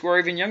over those who are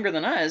even younger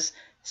than us,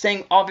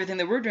 saying everything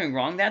that we're doing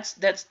wrong. That's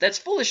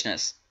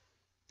foolishness.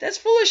 That's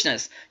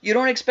foolishness. You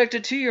don't expect a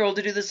 2-year-old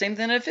to do the same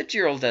thing that a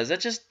 50-year-old does.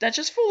 That's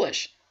just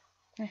foolish.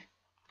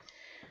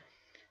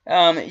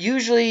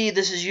 Usually,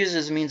 this is used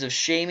as a means of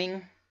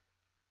shaming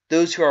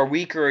those who are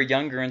weaker or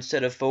younger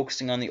instead of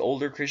focusing on the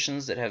older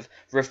Christians that have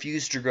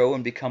refused to grow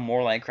and become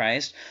more like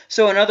Christ.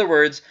 So in other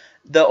words,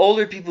 the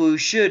older people who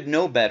should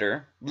know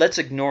better, let's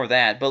ignore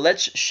that, but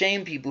let's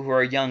shame people who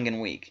are young and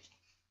weak.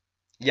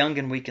 Young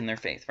and weak in their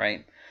faith,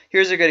 right?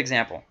 Here's a good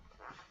example.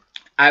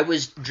 I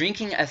was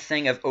drinking a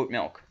thing of oat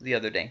milk the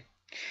other day,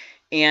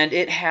 and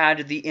it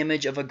had the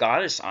image of a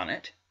goddess on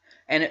it,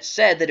 and it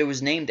said that it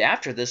was named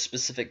after this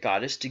specific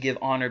goddess to give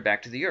honor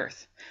back to the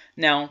earth.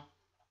 Now,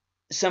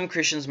 some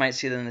Christians might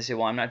see that and they say,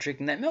 well, I'm not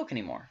drinking that milk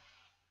anymore.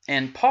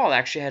 And Paul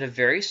actually had a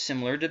very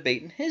similar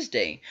debate in his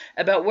day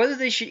about whether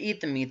they should eat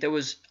the meat that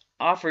was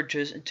offered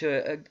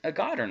to a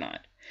god or not.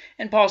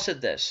 And Paul said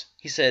this.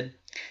 He said,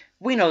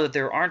 we know that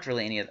there aren't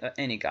really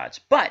any gods,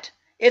 but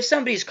if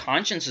somebody's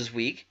conscience is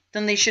weak,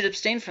 then they should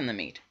abstain from the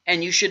meat.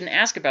 And you shouldn't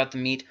ask about the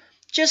meat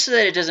just so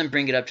that it doesn't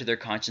bring it up to their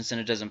conscience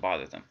and it doesn't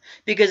bother them.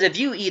 Because if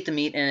you eat the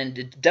meat and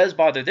it does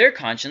bother their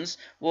conscience,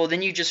 well,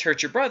 then you just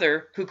hurt your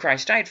brother who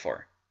Christ died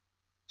for.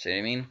 See what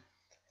I mean?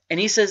 And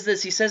he says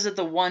this. He says that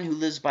the one who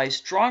lives by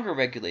stronger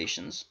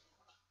regulations,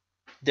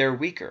 they're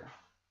weaker.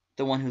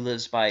 The one who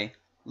lives by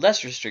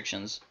less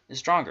restrictions is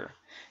stronger.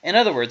 In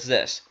other words,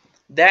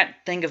 that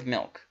thing of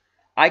milk,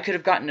 I could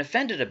have gotten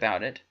offended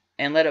about it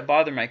and let it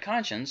bother my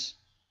conscience,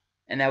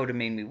 and that would have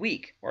made me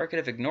weak. Or I could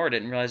have ignored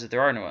it and realized that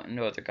there are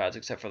no other gods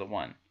except for the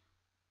one.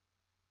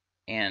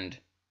 And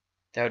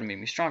that would have made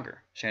me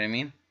stronger. See what I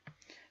mean?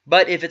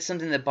 But if it's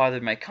something that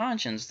bothered my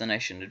conscience, then I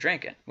shouldn't have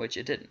drank it, which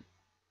it didn't.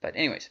 But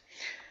anyways,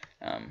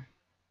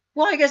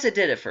 well, I guess it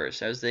did at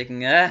first. I was thinking,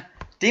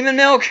 demon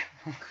milk.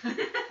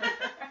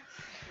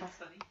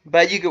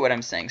 But you get what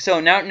I'm saying.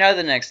 So now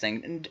the next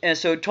thing.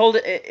 So told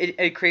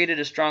it created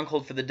a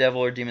stronghold for the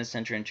devil or demon to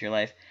enter into your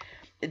life.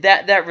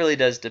 That really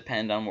does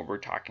depend on what we're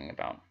talking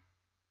about.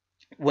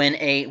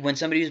 When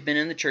somebody who's been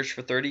in the church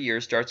for 30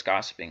 years starts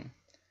gossiping,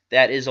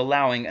 that is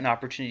allowing an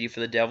opportunity for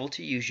the devil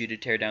to use you to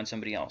tear down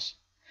somebody else.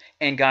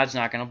 And God's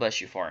not going to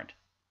bless you for it.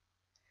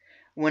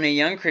 When a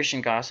young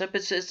Christian gossip,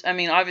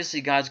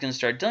 obviously God's going to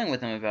start dealing with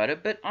them about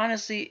it, but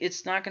honestly,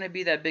 it's not going to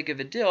be that big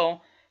of a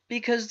deal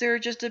because they're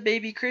just a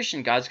baby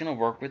Christian. God's going to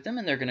work with them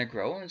and they're going to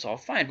grow and it's all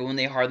fine. But when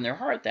they harden their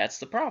heart, that's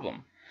the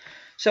problem.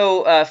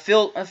 So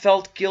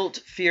felt guilt,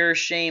 fear,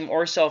 shame,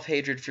 or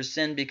self-hatred for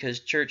sin because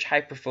church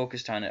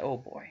hyper-focused on it. Oh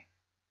boy.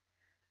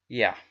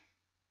 Yeah.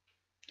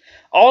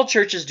 All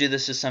churches do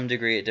this to some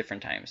degree at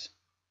different times.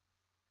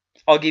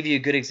 I'll give you a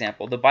good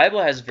example. The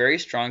Bible has very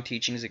strong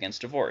teachings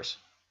against divorce.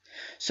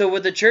 So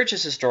what the church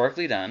has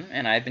historically done,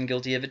 and I've been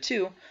guilty of it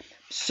too,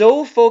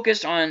 so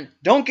focused on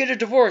don't get a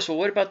divorce. Well,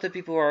 what about the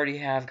people who already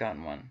have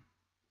gotten one?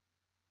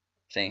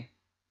 See?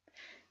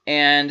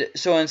 And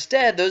so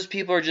instead, those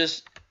people are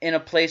just in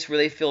a place where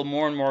they feel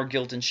more and more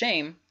guilt and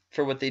shame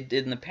for what they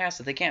did in the past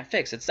that they can't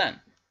fix. It's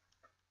done.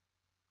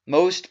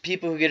 Most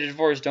people who get a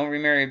divorce don't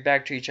remarry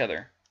back to each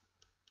other.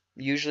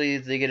 Usually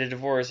if they get a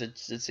divorce,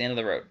 it's the end of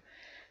the road.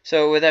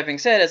 So with that being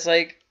said, it's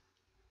like,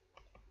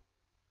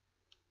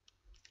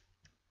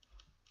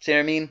 see what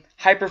I mean?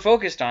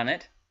 Hyper-focused on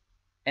it,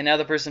 and now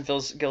the person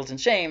feels guilt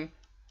and shame.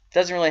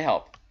 Doesn't really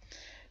help.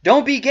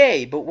 Don't be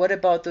gay, but what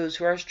about those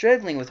who are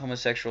struggling with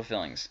homosexual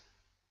feelings?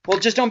 Well,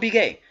 just don't be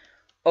gay.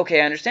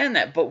 Okay, I understand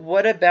that, but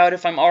what about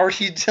if I'm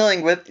already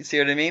dealing with, see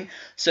what I mean?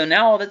 So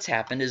now all that's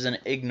happened is an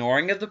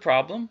ignoring of the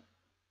problem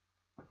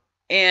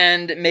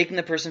and making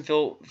the person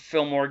feel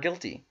more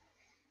guilty.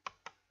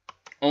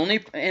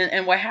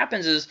 And what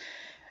happens is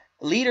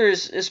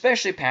leaders,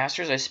 especially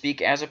pastors, I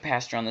speak as a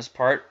pastor on this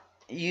part,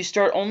 you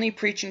start only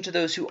preaching to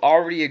those who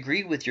already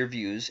agree with your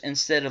views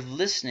instead of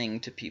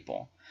listening to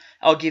people.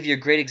 I'll give you a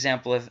great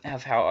example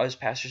of how us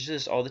pastors do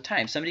this all the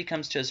time. Somebody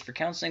comes to us for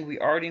counseling. We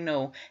already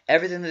know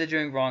everything that they're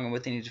doing wrong and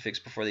what they need to fix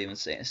before they even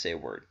say a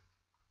word.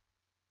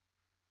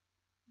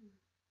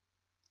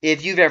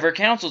 If you've ever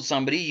counseled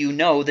somebody, you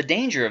know the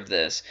danger of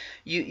this.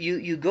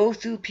 You go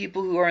through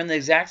people who are in the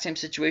exact same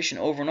situation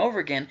over and over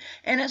again,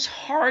 and it's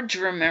hard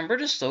to remember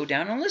to slow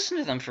down and listen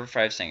to them for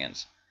 5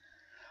 seconds.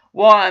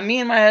 Well, me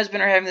and my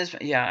husband are having this.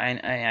 Yeah,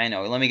 I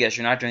know. Let me guess,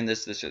 you're not doing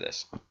this, this, or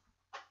this.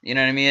 You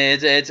know what I mean?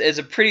 It's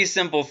a pretty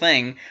simple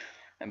thing,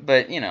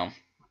 but you know,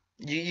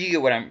 you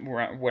get what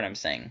I'm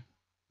saying.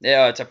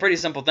 Yeah, it's a pretty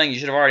simple thing. You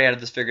should have already had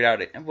this figured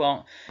out.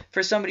 Well,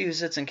 for somebody who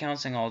sits in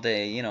counseling all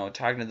day, you know,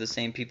 talking to the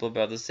same people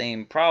about the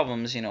same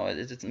problems, you know,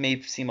 it may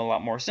seem a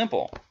lot more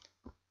simple.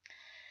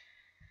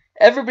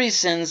 Everybody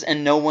sins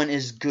and no one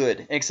is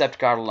good except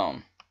God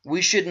alone.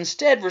 We should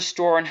instead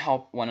restore and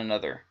help one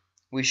another.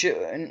 We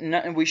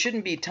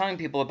shouldn't be telling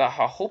people about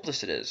how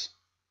hopeless it is.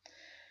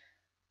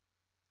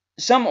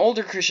 Some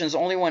older Christians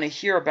only want to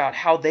hear about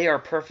how they are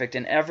perfect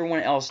and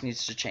everyone else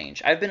needs to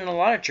change. I've been in a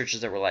lot of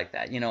churches that were like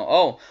that. You know,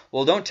 oh,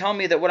 well, don't tell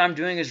me that what I'm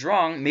doing is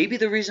wrong. Maybe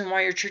the reason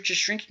why your church is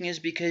shrinking is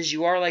because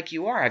you are like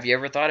you are. Have you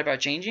ever thought about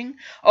changing?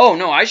 Oh,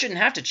 no, I shouldn't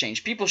have to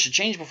change. People should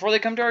change before they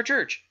come to our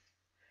church.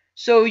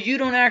 So you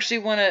don't actually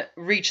want to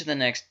reach the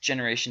next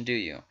generation, do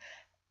you?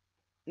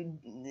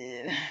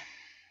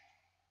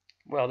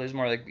 Well, there's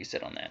more that could be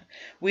said on that.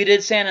 We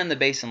did Santa in the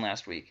Basin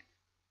last week,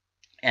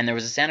 and there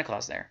was a Santa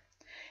Claus there.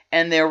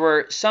 And there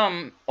were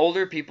some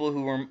older people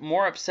who were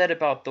more upset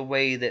about the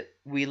way that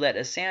we let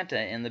a Santa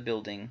in the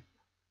building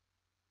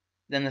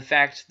than the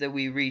fact that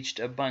we reached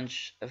a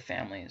bunch of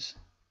families.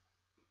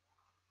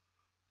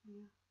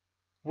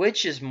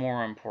 Which is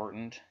more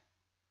important?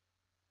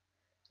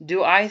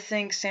 Do I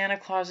think Santa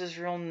Claus is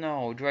real?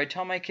 No. Do I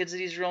tell my kids that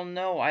he's real?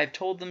 No. I've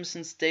told them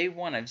since day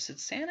one. I've said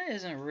Santa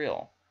isn't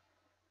real.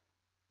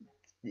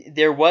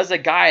 There was a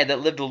guy that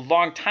lived a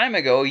long time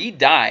ago. He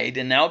died,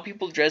 and now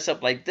people dress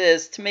up like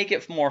this to make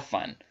it more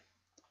fun.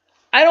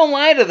 I don't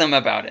lie to them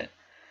about it.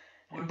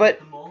 But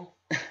the mall?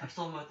 I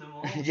saw him at the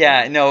mall.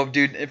 Yeah, no,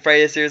 dude.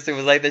 Freya seriously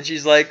was like that.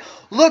 She's like,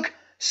 "Look,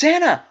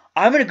 Santa!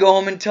 I'm gonna go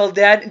home and tell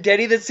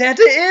Daddy that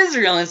Santa is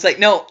real." And it's like,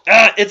 no,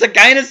 it's a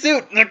guy in a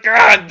suit. Oh,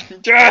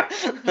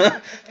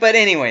 God. But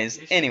anyways,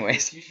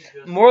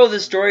 moral of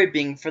the story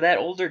being, for that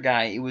older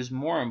guy, it was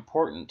more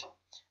important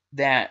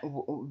that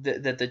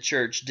the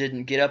church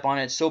didn't get up on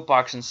its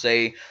soapbox and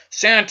say,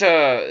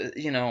 Santa,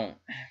 you know,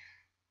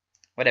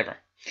 whatever.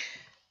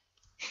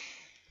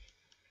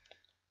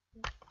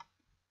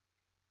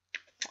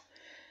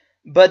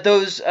 But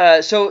those,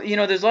 so you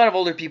know, there's a lot of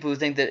older people who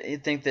think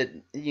that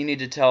you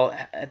need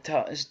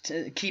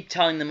to keep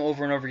telling them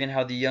over and over again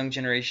how the young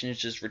generation is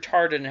just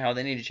retarded and how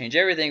they need to change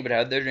everything, but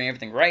how they're doing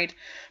everything right.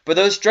 But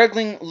those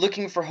struggling,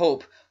 looking for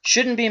hope,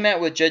 shouldn't be met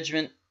with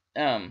judgment.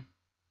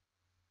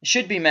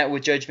 Should be met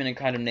with judgment and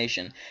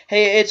condemnation.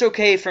 Hey, it's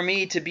okay for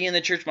me to be in the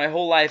church my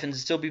whole life and to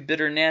still be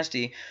bitter and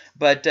nasty,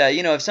 but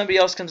you know, if somebody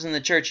else comes in the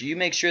church, you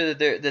make sure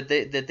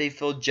that they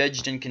feel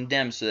judged and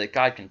condemned so that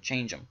God can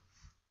change them.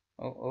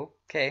 Oh,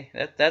 okay,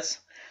 that's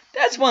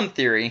one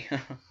theory.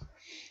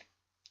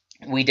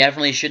 We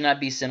definitely should not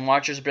be sin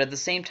watchers, but at the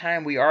same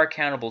time, we are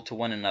accountable to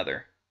one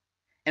another,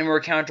 and we're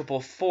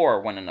accountable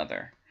for one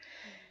another.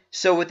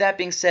 So with that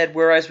being said,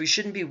 whereas we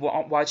shouldn't be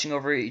watching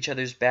over each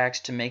other's backs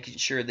to make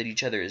sure that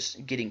each other is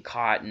getting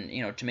caught and,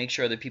 you know, to make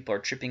sure other people are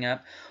tripping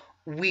up,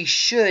 we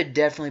should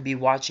definitely be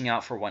watching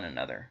out for one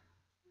another.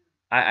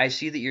 I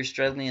see that you're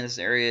struggling in this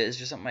area. Is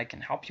there something I can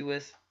help you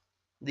with?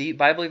 The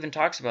Bible even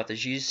talks about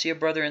this. You see a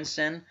brother in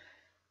sin,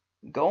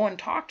 go and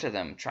talk to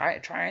them. Try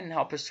and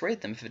help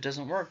persuade them. If it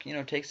doesn't work, you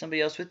know, take somebody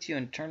else with you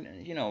and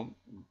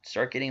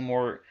start getting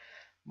more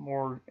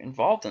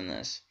involved in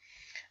this.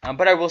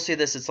 But I will say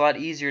this, it's a lot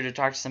easier to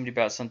talk to somebody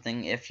about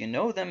something if you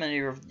know them and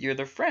you're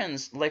their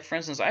friends. Like, for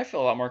instance, I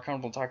feel a lot more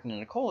comfortable talking to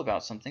Nicole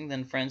about something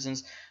than, for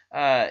instance,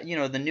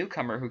 the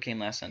newcomer who came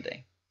last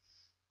Sunday.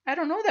 I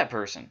don't know that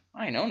person.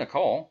 I know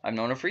Nicole. I've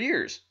known her for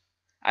years.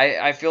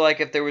 I feel like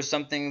if there was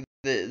something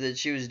that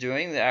she was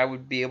doing that I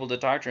would be able to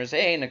talk to her and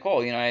say, hey,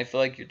 Nicole, you know, I feel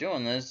like you're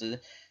doing this.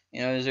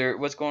 You know, is there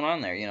what's going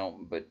on there? You know,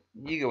 but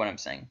you get what I'm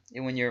saying.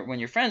 And when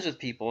you're friends with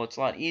people, it's a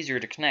lot easier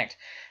to connect.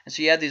 And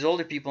so you have these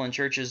older people in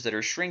churches that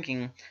are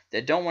shrinking,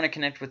 that don't want to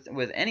connect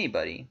with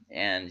anybody,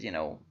 and you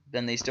know,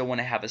 then they still want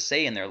to have a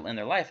say in their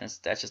life, and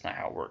that's just not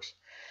how it works.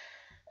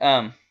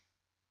 And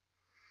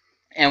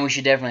we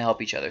should definitely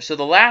help each other. So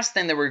the last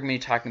thing that we're going to be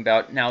talking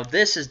about now,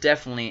 this is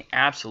definitely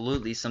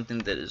absolutely something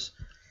that is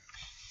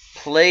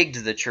plagued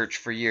the church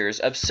for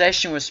years.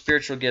 Obsession with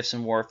spiritual gifts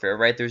and warfare,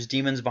 right? There's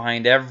demons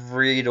behind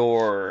every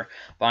door.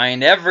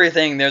 Behind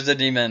everything, there's a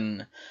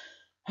demon.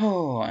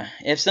 Oh,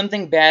 if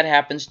something bad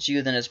happens to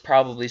you, then it's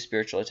probably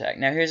spiritual attack.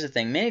 Now, here's the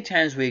thing. Many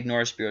times we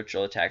ignore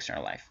spiritual attacks in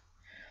our life.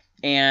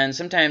 And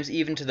sometimes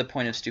even to the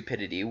point of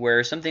stupidity,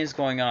 where something's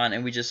going on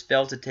and we just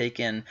fail to take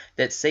in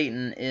that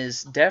Satan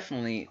is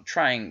definitely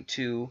trying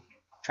to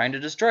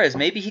destroy us.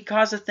 Maybe he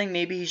caused the thing.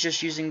 Maybe he's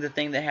just using the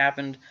thing that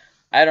happened.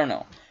 I don't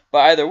know.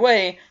 But either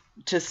way,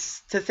 to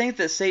think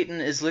that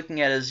Satan is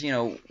looking at us, you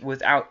know,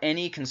 without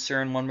any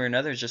concern one way or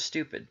another is just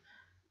stupid.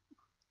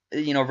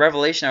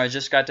 Revelation. I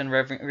just got done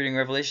reading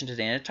Revelation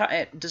today, and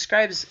it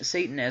describes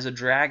Satan as a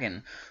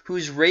dragon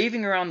who's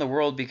raving around the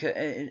world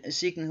because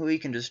seeking who he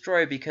can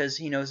destroy because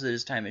he knows that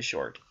his time is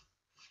short.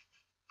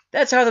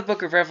 That's how the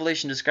book of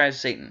Revelation describes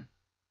Satan.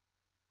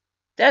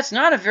 That's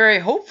not a very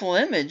hopeful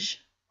image.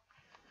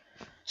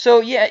 So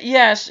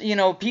yes,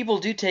 people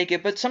do take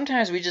it, but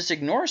sometimes we just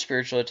ignore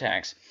spiritual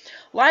attacks.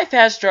 Life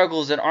has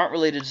struggles that aren't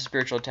related to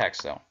spiritual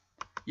attacks, though.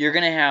 You're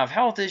going to have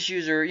health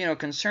issues or,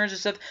 concerns and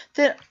stuff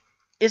that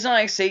it's not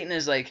like Satan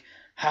is like,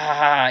 ha ha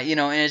ha,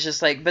 and it's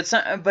just like, but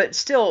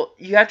still,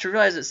 you have to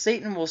realize that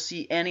Satan will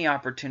see any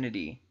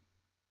opportunity.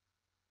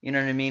 You know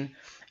what I mean?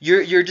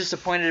 You're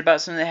disappointed about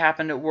something that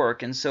happened at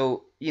work, and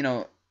so,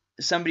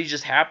 somebody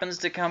just happens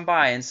to come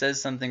by and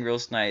says something real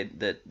snide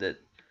that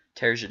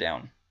tears you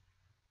down.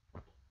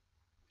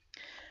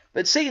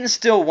 But Satan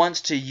still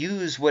wants to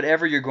use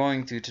whatever you're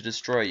going through to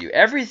destroy you.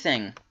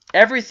 Everything,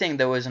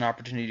 though, is an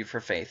opportunity for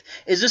faith.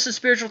 Is this a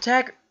spiritual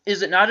attack?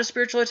 Is it not a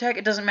spiritual attack?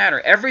 It doesn't matter.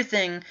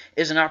 Everything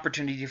is an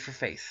opportunity for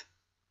faith.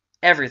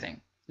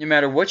 Everything. No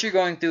matter what you're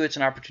going through, it's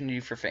an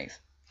opportunity for faith.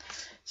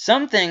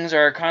 Some things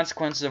are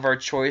consequences of our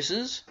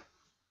choices.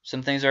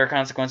 Some things are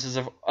consequences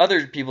of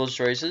other people's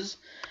choices.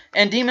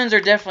 And demons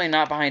are definitely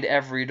not behind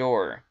every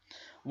door.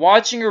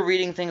 Watching or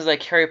reading things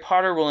like Harry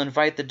Potter will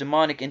invite the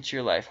demonic into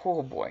your life.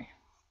 Oh boy.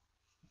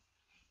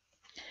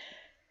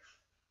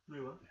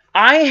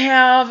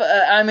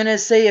 I'm going to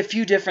say a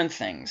few different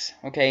things,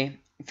 okay?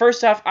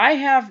 First off, I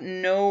have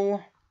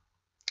no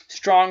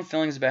strong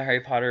feelings about Harry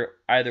Potter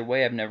either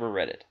way. I've never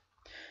read it.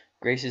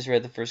 Gracie's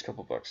read the first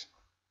couple books.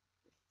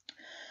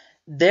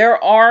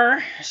 There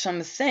are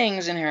some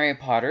things in Harry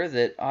Potter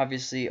that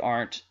obviously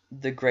aren't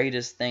the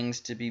greatest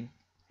things to be,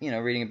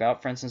 reading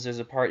about. For instance, there's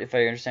a part, if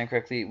I understand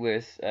correctly,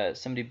 with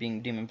somebody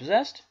being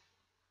demon-possessed.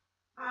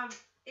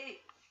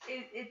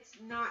 It's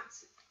not...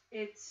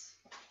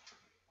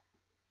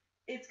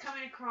 It's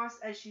coming across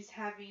as she's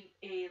having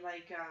a,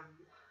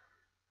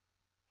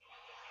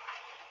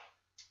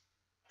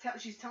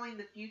 she's telling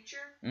the future,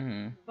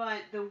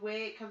 but the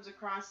way it comes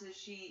across is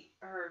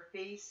her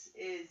face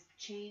is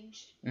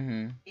changed,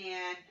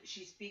 and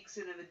she speaks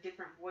in a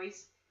different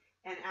voice,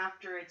 and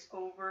after it's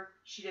over,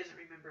 she doesn't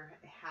remember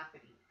it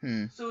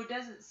happening. So it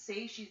doesn't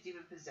say she's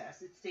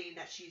demon-possessed, it's saying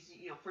that she's,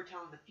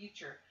 foretelling the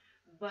future,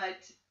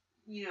 but,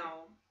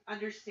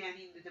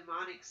 understanding the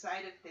demonic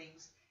side of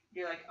things,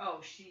 you're like, oh,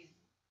 she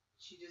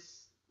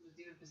just was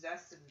demon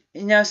possessed.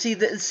 Now,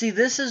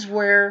 this is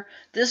where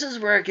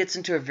it gets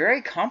into a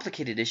very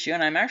complicated issue,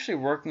 and I'm actually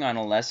working on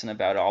a lesson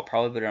about it. I'll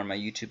probably put it on my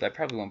YouTube. I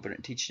probably won't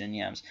teach it in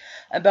Yams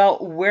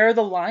about where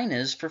the line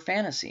is for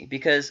fantasy,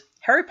 because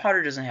Harry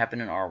Potter doesn't happen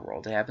in our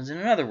world. It happens in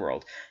another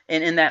world,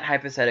 and in that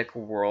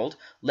hypothetical world,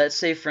 let's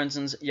say, for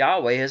instance,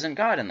 Yahweh isn't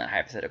God in that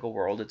hypothetical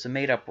world. It's a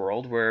made-up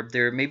world where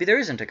maybe there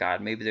isn't a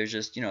God. Maybe there's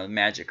just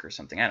magic or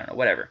something. I don't know.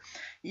 Whatever.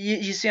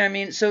 You see what I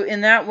mean? So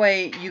in that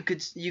way, you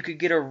could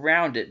get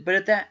around it.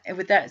 But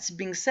with that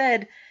being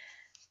said,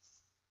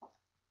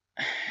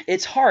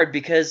 it's hard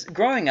because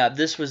growing up,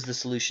 this was the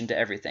solution to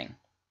everything.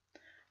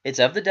 It's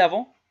of the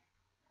devil.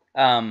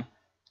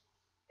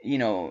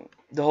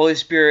 The Holy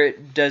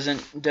Spirit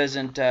doesn't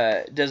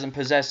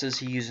possess us;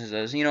 He uses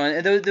us.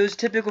 And those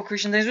typical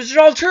Christian things, which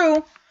are all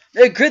true,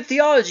 they're good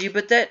theology.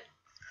 But that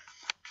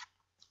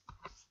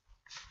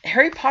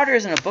Harry Potter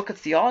isn't a book of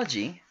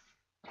theology,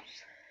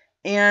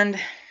 and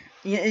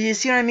you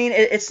see what I mean?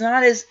 It's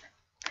not as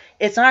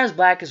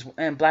black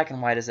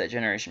and white as that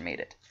generation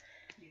made it,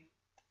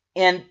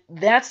 and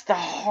that's the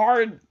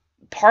hard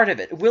part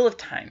of it. Wheel of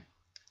Time,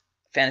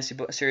 fantasy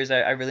book series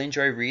I really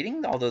enjoy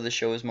reading, although the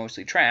show is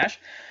mostly trash.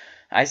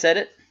 I said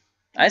it.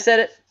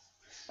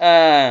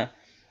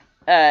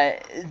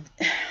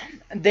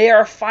 They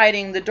are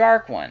fighting the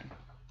Dark One,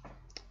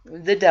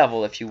 the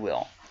devil, if you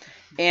will,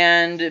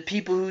 and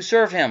people who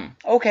serve him.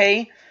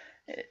 Okay,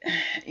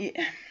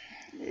 it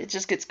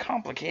just gets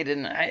complicated,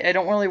 and I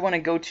don't really want to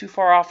go too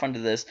far off onto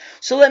this.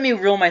 So let me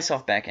reel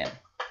myself back in.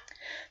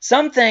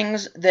 Some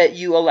things that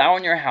you allow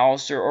in your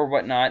house or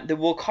whatnot that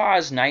will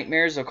cause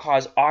nightmares, will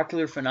cause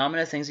ocular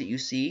phenomena, things that you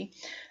see.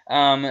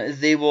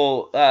 They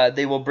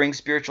will bring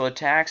spiritual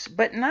attacks,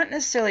 but not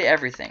necessarily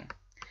everything.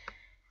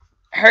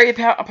 Harry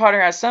Potter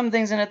has some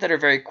things in it that are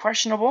very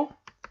questionable,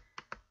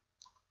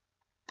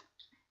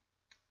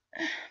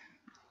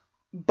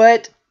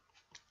 but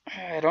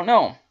I don't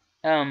know.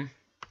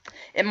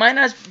 It might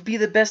not be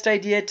the best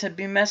idea to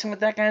be messing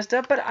with that kind of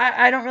stuff, but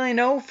I don't really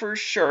know for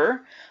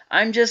sure.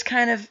 I'm just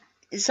kind of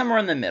somewhere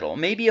in the middle.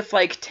 Maybe if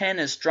 10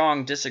 is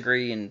strong,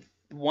 disagree, and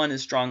 1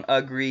 is strong,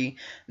 agree.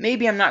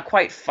 Maybe I'm not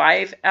quite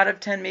 5 out of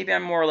 10. Maybe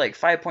I'm more like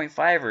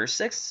 5.5 or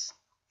 6.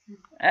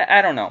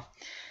 I don't know.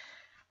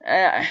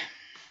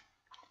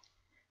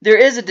 There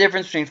is a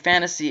difference between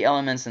fantasy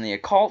elements and the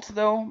occult,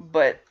 though,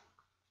 but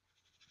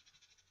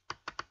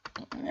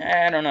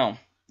I don't know.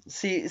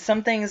 See,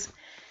 some things,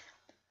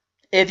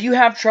 if you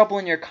have trouble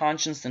in your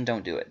conscience, then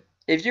don't do it.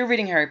 If you're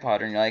reading Harry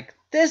Potter and you're like,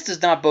 this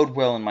does not bode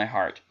well in my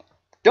heart,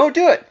 don't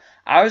do it.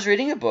 I was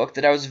reading a book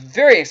that I was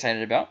very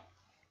excited about.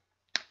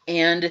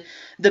 And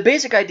the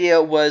basic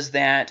idea was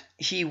that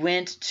he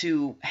went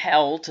to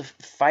hell to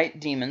fight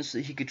demons so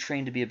that he could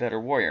train to be a better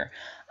warrior.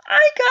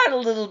 I got a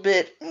little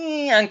bit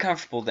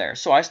uncomfortable there,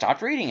 so I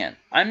stopped reading it.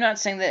 I'm not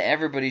saying that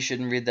everybody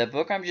shouldn't read that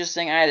book. I'm just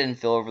saying I didn't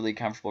feel overly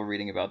comfortable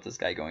reading about this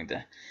guy going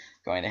to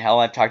hell.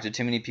 I've talked to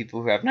too many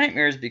people who have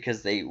nightmares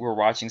because they were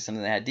watching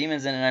something that had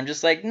demons in it, and I'm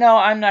just like, no,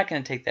 I'm not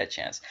going to take that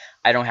chance.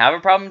 I don't have a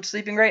problem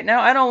sleeping right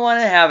now. I don't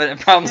want to have a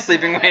problem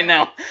sleeping right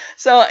now.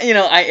 So,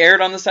 I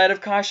erred on the side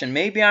of caution.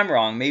 Maybe I'm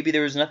wrong. Maybe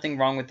there was nothing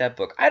wrong with that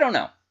book. I don't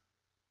know.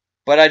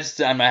 But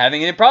I'm not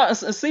having any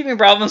sleeping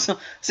problems.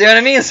 See what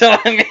I mean? So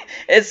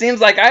it seems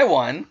like I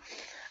won.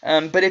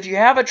 But if you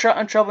have a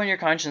trouble in your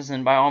conscience,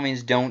 then by all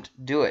means don't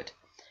do it.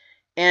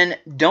 And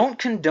don't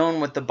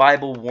condone what the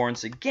Bible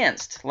warns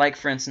against, like,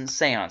 for instance,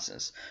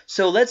 seances.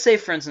 So let's say,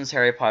 for instance,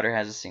 Harry Potter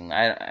has a scene.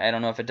 I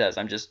don't know if it does.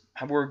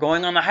 We're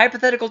going on the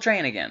hypothetical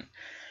train again.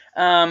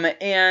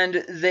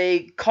 And they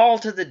call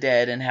to the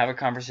dead and have a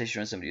conversation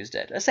with somebody who's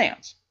dead. A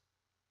seance.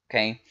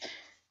 Okay?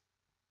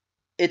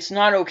 It's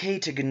not okay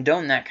to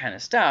condone that kind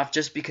of stuff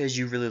just because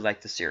you really like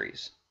the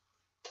series.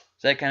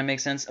 Does that kind of make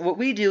sense? What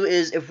we do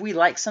is, if we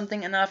like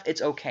something enough,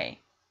 it's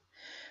okay.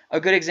 A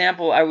good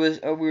example,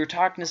 we were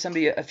talking to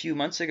somebody a few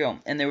months ago,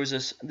 and there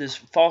was this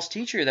false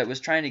teacher that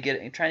was trying to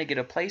get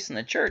a place in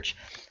the church,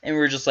 and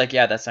we were just like,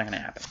 yeah, that's not going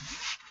to happen.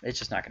 It's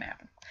just not going to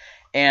happen.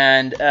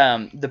 And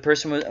the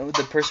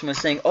person was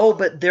saying, oh,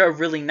 but they're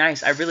really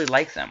nice. I really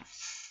like them.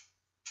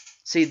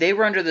 See, they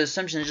were under the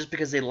assumption that just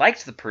because they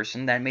liked the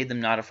person, that made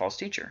them not a false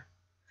teacher.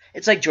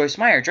 It's like Joyce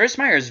Meyer. Joyce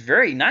Meyer is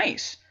very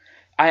nice.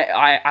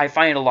 I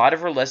find a lot of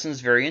her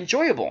lessons very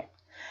enjoyable.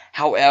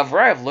 However,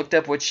 I've looked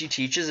up what she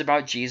teaches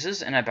about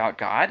Jesus and about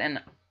God,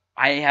 and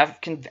I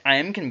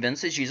am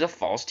convinced that she's a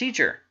false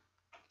teacher.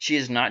 She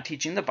is not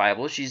teaching the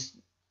Bible. She's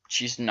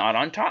not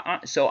on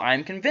top. So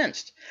I'm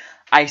convinced.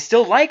 I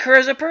still like her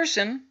as a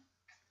person,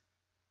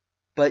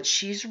 but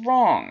she's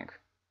wrong.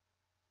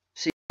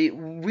 See,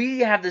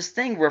 we have this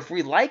thing where if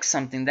we like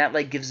something, that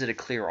like gives it a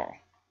clear all.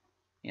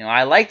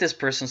 I like this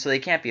person, so they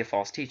can't be a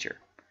false teacher.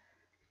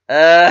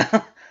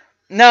 No.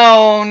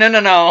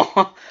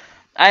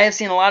 I have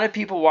seen a lot of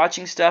people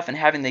watching stuff and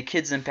having their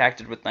kids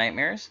impacted with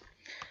nightmares.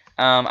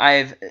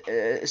 I've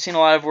seen a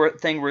lot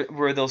of thing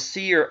where they'll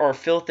see or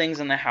feel things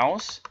in the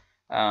house.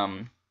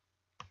 One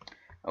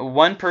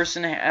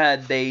person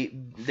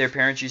their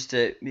parents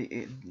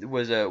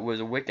was a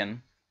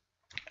Wiccan,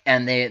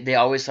 and they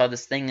always saw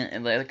this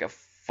thing like a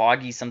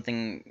foggy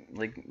something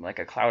like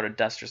a cloud of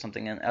dust or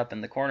something up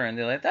in the corner, and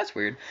they're like, that's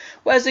weird.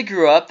 Well, as they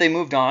grew up, they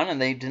moved on and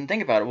they didn't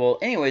think about it. Well,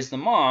 anyways, the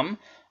mom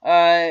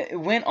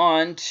went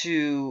on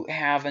to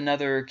have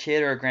another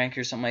kid or a grandkid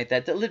or something like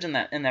that lived in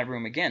that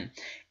room again,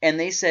 and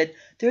they said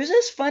there's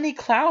this funny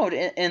cloud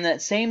in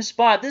that same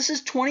spot. This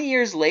is 20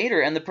 years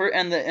later, and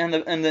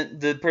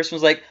the person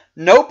was like,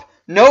 nope.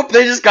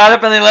 They just got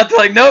up and they left. They're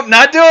like, nope,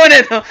 not doing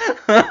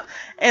it.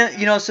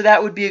 And so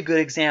that would be a good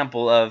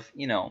example of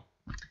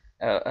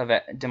of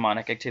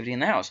demonic activity in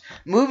the house.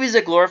 Movies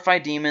that glorify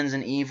demons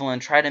and evil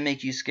and try to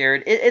make you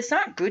scared. It's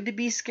not good to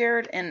be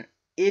scared, and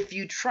if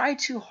you try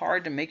too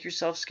hard to make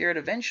yourself scared,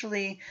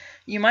 eventually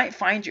you might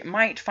find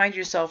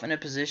yourself in a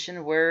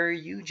position where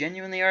you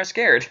genuinely are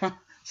scared.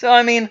 So,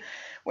 I mean,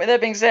 with that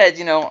being said,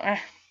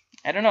 I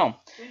don't know.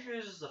 Maybe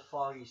it's just a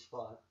foggy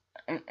spot.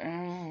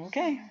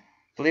 Okay.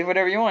 Believe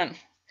whatever you want.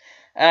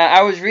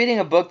 I was reading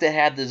a book that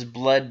had this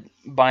blood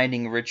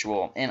binding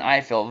ritual, and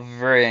I felt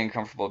very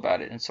uncomfortable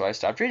about it, and so I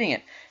stopped reading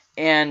it.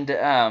 And,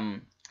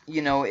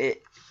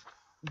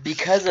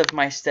 because of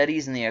my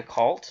studies in the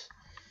occult,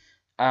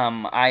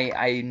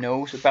 I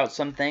know about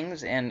some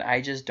things, and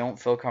I just don't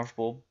feel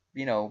comfortable,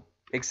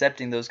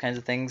 accepting those kinds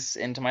of things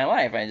into my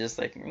life. I just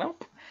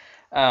nope.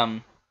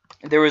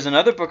 There was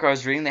another book I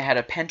was reading that had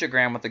a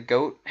pentagram with a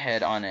goat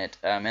head on it,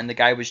 and the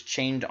guy was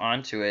chained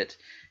onto it,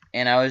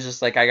 and I was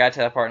just like, I got to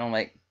that part, and I'm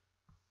like,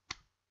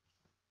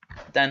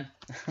 done.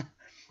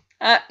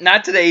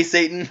 Not today,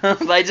 Satan.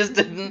 I just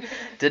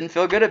didn't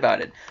feel good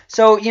about it.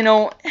 So,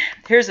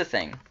 here's the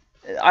thing.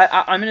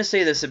 I'm going to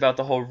say this about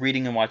the whole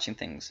reading and watching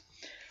things.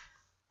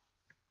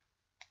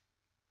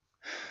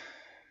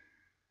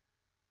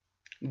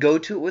 Go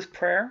to it with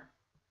prayer.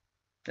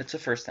 That's the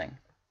first thing.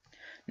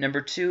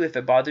 Number 2, if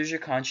it bothers your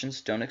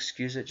conscience, don't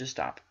excuse it, just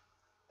stop.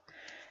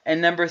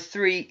 And number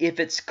 3, if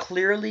it's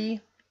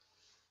clearly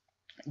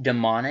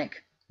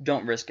demonic,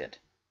 don't risk it.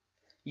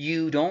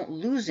 You don't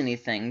lose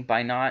anything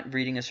by not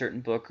reading a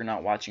certain book or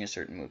not watching a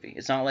certain movie.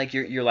 It's not like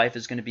your life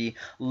is going to be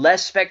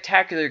less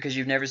spectacular because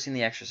you've never seen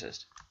The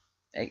Exorcist.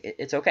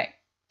 It's okay.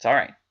 It's all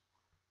right.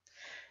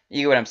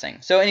 You get what I'm saying.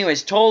 So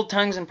anyways, told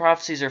tongues and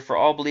prophecies are for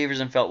all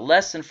believers and felt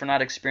less than for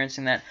not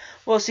experiencing that.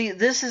 Well, see,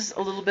 this is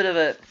a little bit of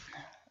a...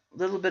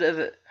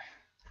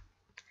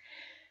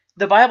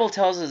 The Bible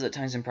tells us that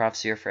tongues and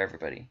prophecy are for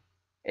everybody.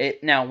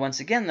 Now, once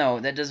again, though,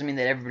 that doesn't mean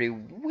that everybody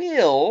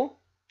will,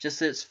 just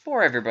that it's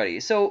for everybody.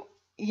 So,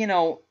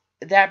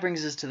 that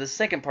brings us to the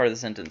second part of the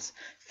sentence.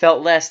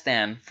 Felt less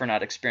than for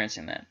not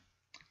experiencing that.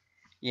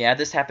 Yeah,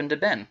 this happened to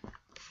Ben.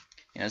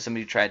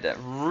 somebody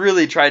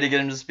really tried to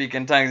get him to speak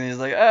in tongues, and he's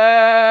like,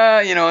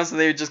 and so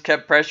they just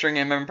kept pressuring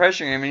him,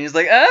 and he's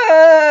like,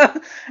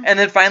 and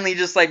then finally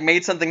just like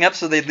made something up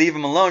so they'd leave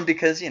him alone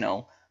because,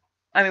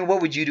 I mean,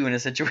 what would you do in a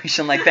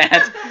situation like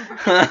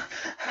that?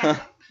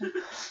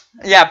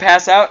 Yeah,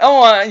 pass out.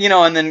 Oh,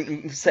 and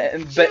then,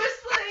 but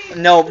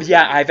no,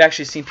 yeah, I've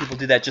actually seen people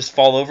do that, just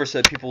fall over so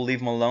that people will leave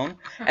them alone,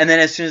 and then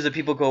as soon as the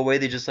people go away,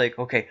 they just like,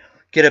 okay,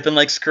 get up and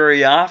like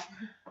scurry off.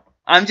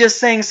 I'm just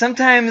saying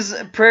sometimes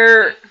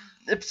prayer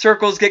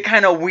circles get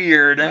kind of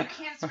weird. You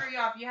can't scurry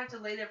off. You have to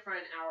lay there for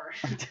an hour.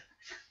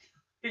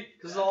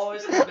 Because I'll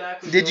always come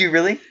back. Did you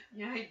really?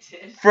 Yeah, I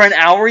did. For an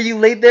hour you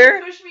laid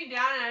there? They pushed me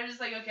down, and I'm just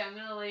like, okay, I'm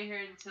gonna lay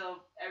here until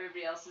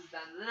everybody else is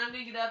done. And then I'm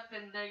gonna get up,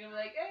 and they're gonna be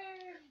like,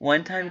 hey.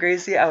 One time,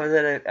 Gracie, I was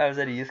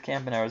at a youth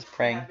camp and I was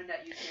praying. What happened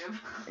at youth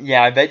camp?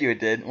 Yeah, I bet you it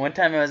did. One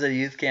time I was at a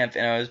youth camp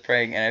and I was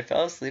praying, and I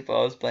fell asleep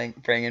while I was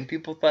praying, and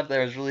people thought that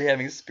I was really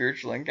having a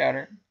spiritual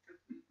encounter.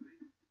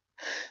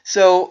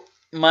 So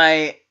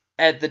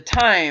at the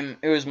time,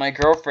 it was my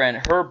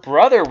girlfriend. Her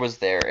brother was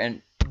there,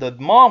 and the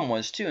mom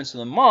was too. And so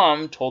the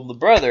mom told the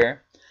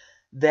brother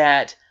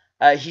that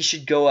he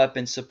should go up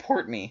and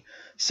support me.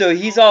 So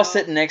he's all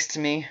sitting next to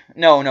me.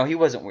 No, he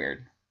wasn't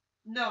weird.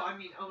 No, I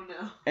mean, oh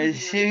no. And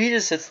he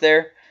just sits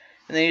there,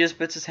 and then he just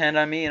puts his hand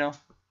on me, Well,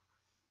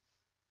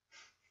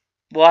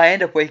 I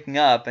end up waking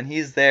up, and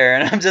he's there,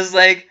 and I'm just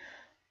like,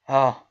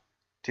 oh,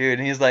 dude.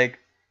 And he's like,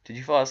 did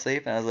you fall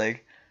asleep? And I was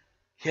like,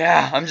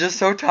 yeah, I'm just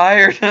so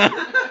tired.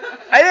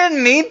 I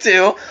didn't mean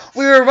to.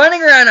 We were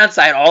running around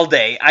outside all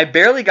day. I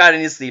barely got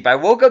any sleep. I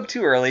woke up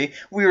too early.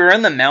 We were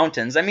in the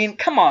mountains. I mean,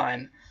 come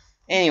on.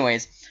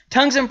 Anyways,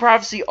 tongues and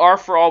prophecy are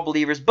for all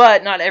believers,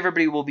 but not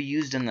everybody will be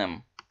used in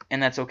them,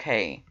 and that's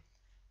okay.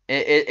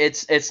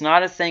 It's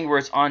not a thing where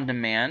it's on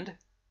demand,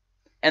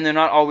 and they're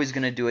not always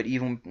going to do it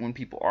even when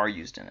people are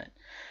used in it.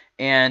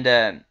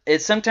 And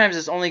sometimes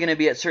it's only going to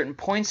be at certain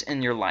points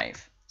in your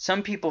life.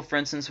 Some people, for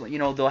instance,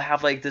 they'll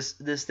have like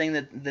this thing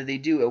that they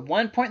do at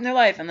one point in their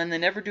life, and then they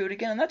never do it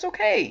again, and that's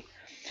okay.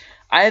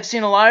 I have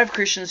seen a lot of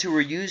Christians who were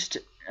used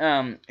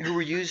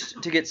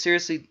to get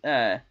seriously.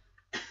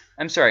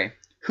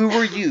 Who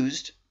were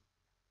used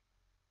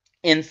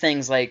in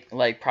things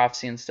like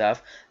prophecy and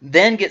stuff,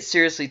 then get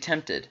seriously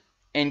tempted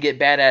and get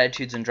bad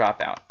attitudes and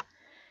drop out.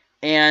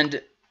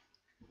 And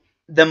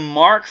the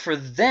mark for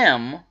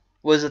them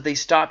was that they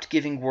stopped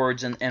giving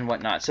words and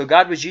whatnot. So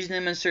God was using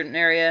them in a certain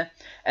area,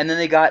 and then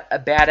they got a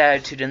bad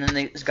attitude, and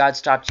then God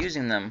stopped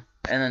using them,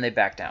 and then they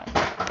backed down.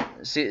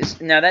 See,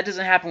 now that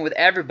doesn't happen with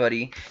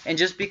everybody, and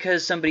just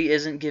because somebody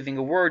isn't giving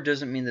a word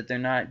doesn't mean that they're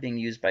not being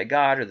used by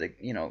God, or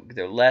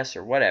they're less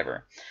or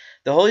whatever.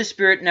 The Holy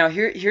Spirit, now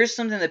here's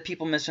something that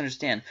people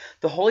misunderstand.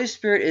 The Holy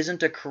Spirit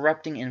isn't a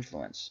corrupting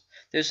influence.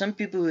 There's some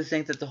people who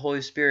think that the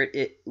Holy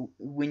Spirit,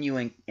 when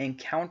you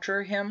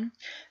encounter Him,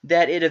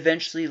 that it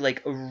eventually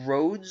like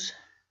erodes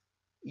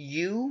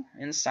you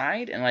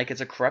inside and like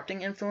it's a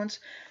corrupting influence.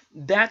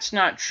 That's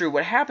not true.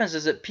 What happens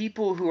is that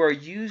people who are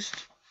used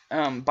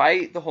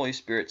by the Holy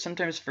Spirit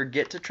sometimes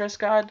forget to trust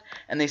God,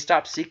 and they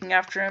stop seeking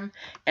after Him,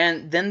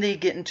 and then they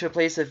get into a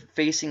place of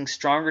facing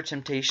stronger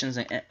temptations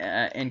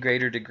in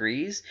greater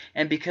degrees,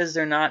 and because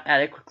they're not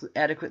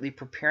adequately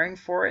preparing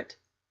for it,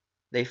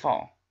 they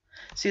fall.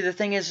 See, the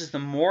thing is the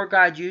more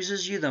God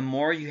uses you, the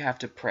more you have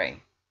to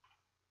pray.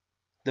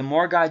 The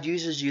more God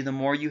uses you, the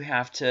more you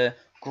have to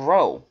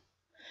grow.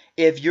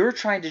 If you're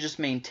trying to just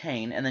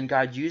maintain, and then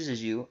God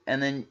uses you,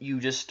 and then you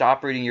just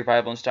stop reading your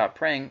Bible and stop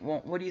praying,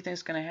 well, what do you think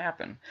is going to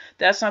happen?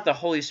 That's not the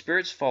Holy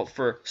Spirit's fault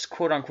for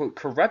quote-unquote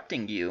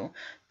corrupting you.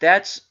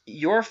 That's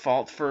your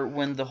fault for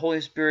when the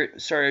Holy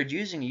Spirit started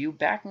using you,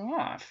 backing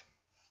off.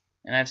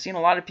 And I've seen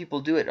a lot of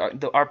people do it.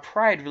 Our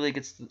pride really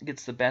gets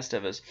the best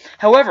of us.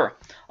 However,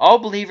 all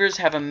believers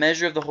have a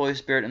measure of the Holy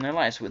Spirit in their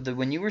lives.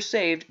 When you were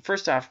saved,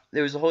 first off,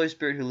 there was the Holy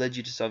Spirit who led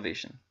you to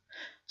salvation.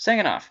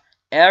 Second off,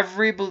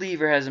 every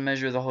believer has a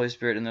measure of the Holy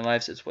Spirit in their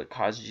lives. It's what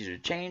causes you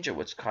to change, or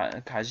what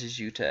causes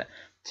you to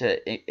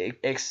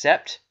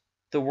accept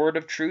the word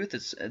of truth.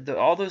 It's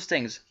all those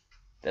things.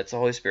 That's the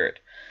Holy Spirit.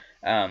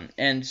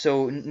 And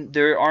so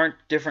there aren't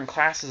different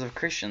classes of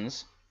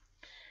Christians.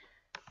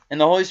 And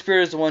the Holy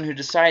Spirit is the one who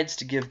decides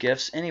to give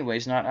gifts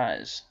anyways, not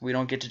us. We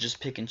don't get to just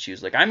pick and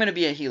choose. Like, I'm going to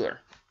be a healer.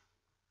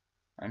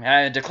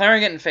 I'm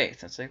declaring it in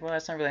faith. It's like, well,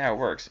 that's not really how it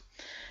works.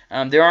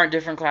 There aren't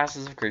different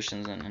classes of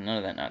Christians and none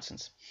of that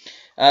nonsense.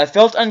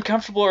 Felt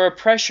uncomfortable or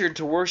pressured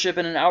to worship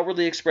in an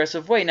outwardly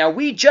expressive way. Now,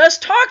 we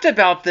just talked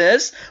about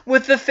this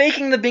with the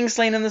faking the being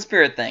slain in the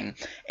Spirit thing.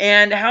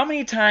 And how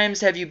many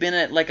times have you been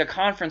at, like, a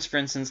conference, for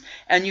instance,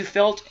 and you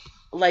felt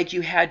like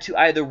you had to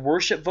either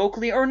worship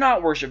vocally or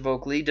not worship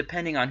vocally,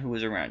 depending on who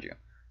was around you?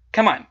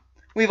 Come on.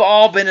 We've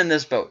all been in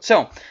this boat.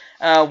 So,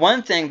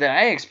 one thing that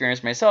I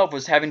experienced myself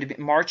was having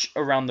to march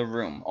around the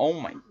room. Oh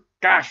my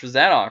gosh, was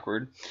that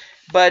awkward.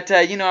 But,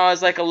 I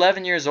was like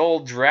 11 years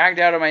old,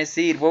 dragged out of my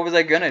seat. What was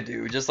I going to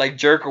do? Just like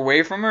jerk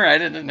away from her? I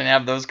didn't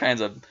have those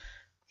kinds of...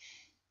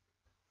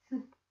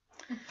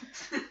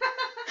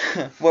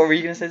 What, were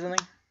you going to say something?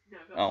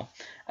 No,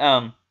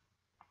 go.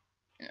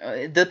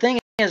 The thing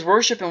is,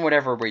 worship in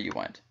whatever way you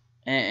want.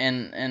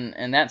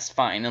 and that's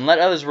fine. And let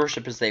others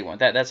worship as they want.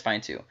 That's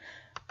fine too.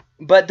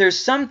 But there's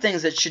some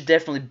things that should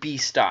definitely be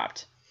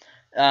stopped.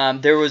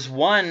 There was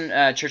one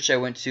church I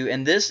went to,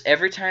 and this,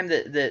 every time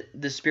that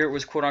the spirit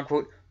was quote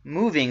unquote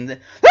moving, and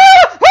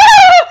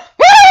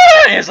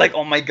it's like,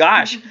 oh my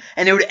gosh,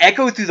 and it would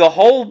echo through the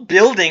whole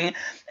building,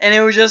 and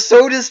it was just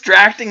so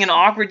distracting and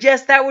awkward.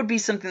 Yes, that would be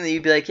something that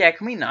you'd be like, yeah,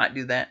 can we not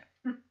do that?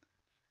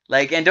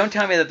 Like, and don't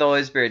tell me that the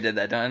Holy Spirit did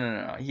that.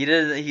 No.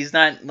 He's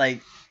not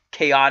like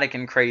chaotic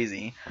and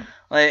crazy.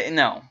 Like,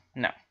 no.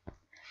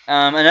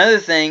 Another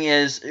thing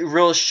is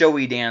real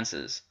showy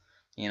dances.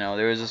 You know,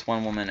 there was this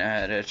one woman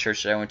at a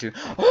church that I went to.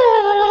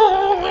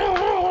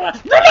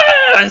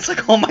 And it's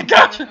like, oh my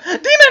gosh,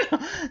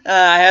 demon!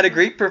 I had a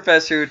Greek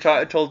professor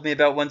who told me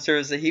about one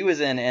service that he was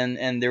in,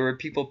 and there were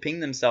people peeing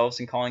themselves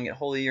and calling it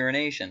holy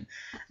urination.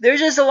 There's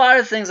just a lot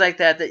of things like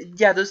that,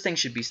 yeah, those things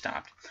should be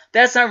stopped.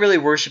 That's not really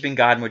worshiping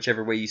God in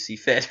whichever way you see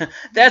fit.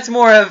 That's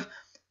more of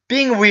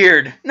being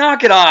weird.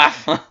 Knock it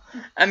off.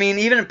 I mean,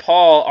 even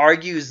Paul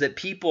argues that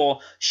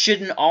people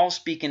shouldn't all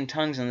speak in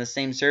tongues in the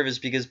same service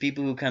because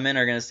people who come in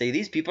are going to say,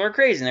 these people are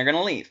crazy, and they're going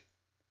to leave.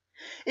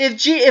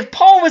 If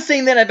Paul was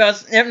saying that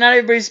about not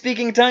everybody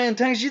speaking in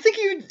tongues, do you think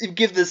he would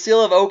give the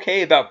seal of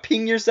okay about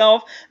peeing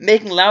yourself,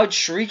 making loud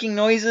shrieking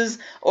noises,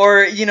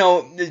 or, you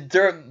know,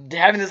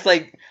 having this,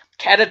 like,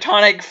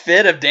 catatonic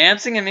fit of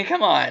dancing? I mean,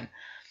 come on.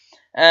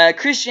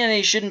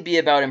 Christianity shouldn't be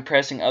about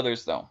impressing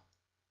others, though.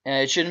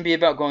 It shouldn't be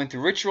about going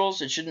through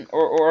rituals. It shouldn't,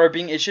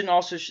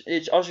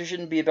 It also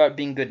shouldn't be about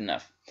being good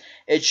enough.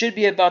 It should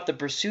be about the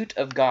pursuit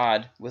of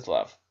God with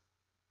love.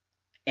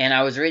 And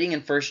I was reading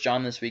in 1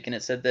 John this week, and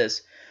it said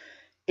this: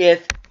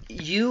 if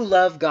you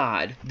love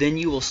God, then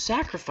you will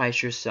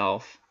sacrifice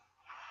yourself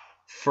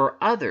for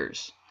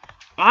others.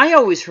 I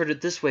always heard it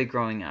this way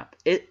growing up.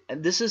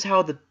 This is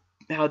how the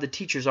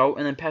teachers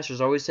and the pastors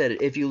always said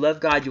it: if you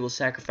love God, you will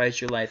sacrifice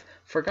your life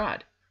for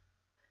God.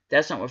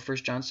 That's not what 1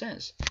 John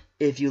says.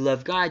 If you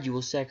love God, you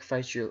will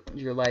sacrifice your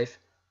life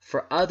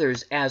for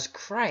others as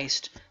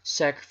Christ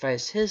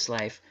sacrificed his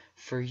life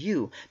for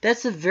you.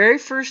 That's the very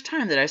first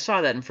time that I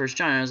saw that in 1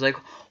 John. I was like,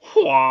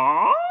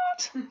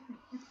 what?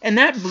 And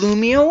that blew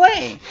me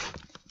away.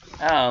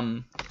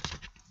 1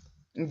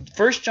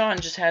 John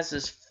just has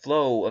this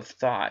flow of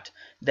thought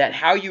that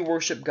how you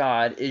worship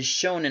God is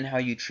shown in how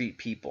you treat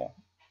people.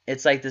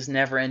 It's like this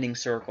never-ending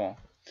circle.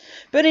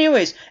 But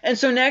anyways, and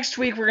so next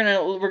week we're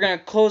gonna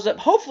close up.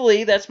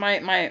 Hopefully, that's my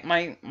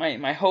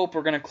hope.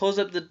 We're gonna close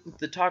up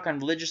the talk on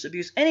religious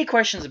abuse. Any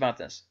questions about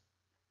this?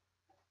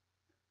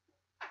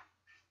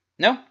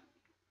 No?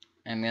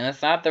 I'm gonna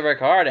stop the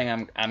recording.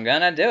 I'm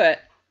gonna do it.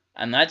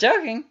 I'm not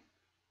joking.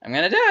 I'm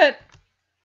gonna do it.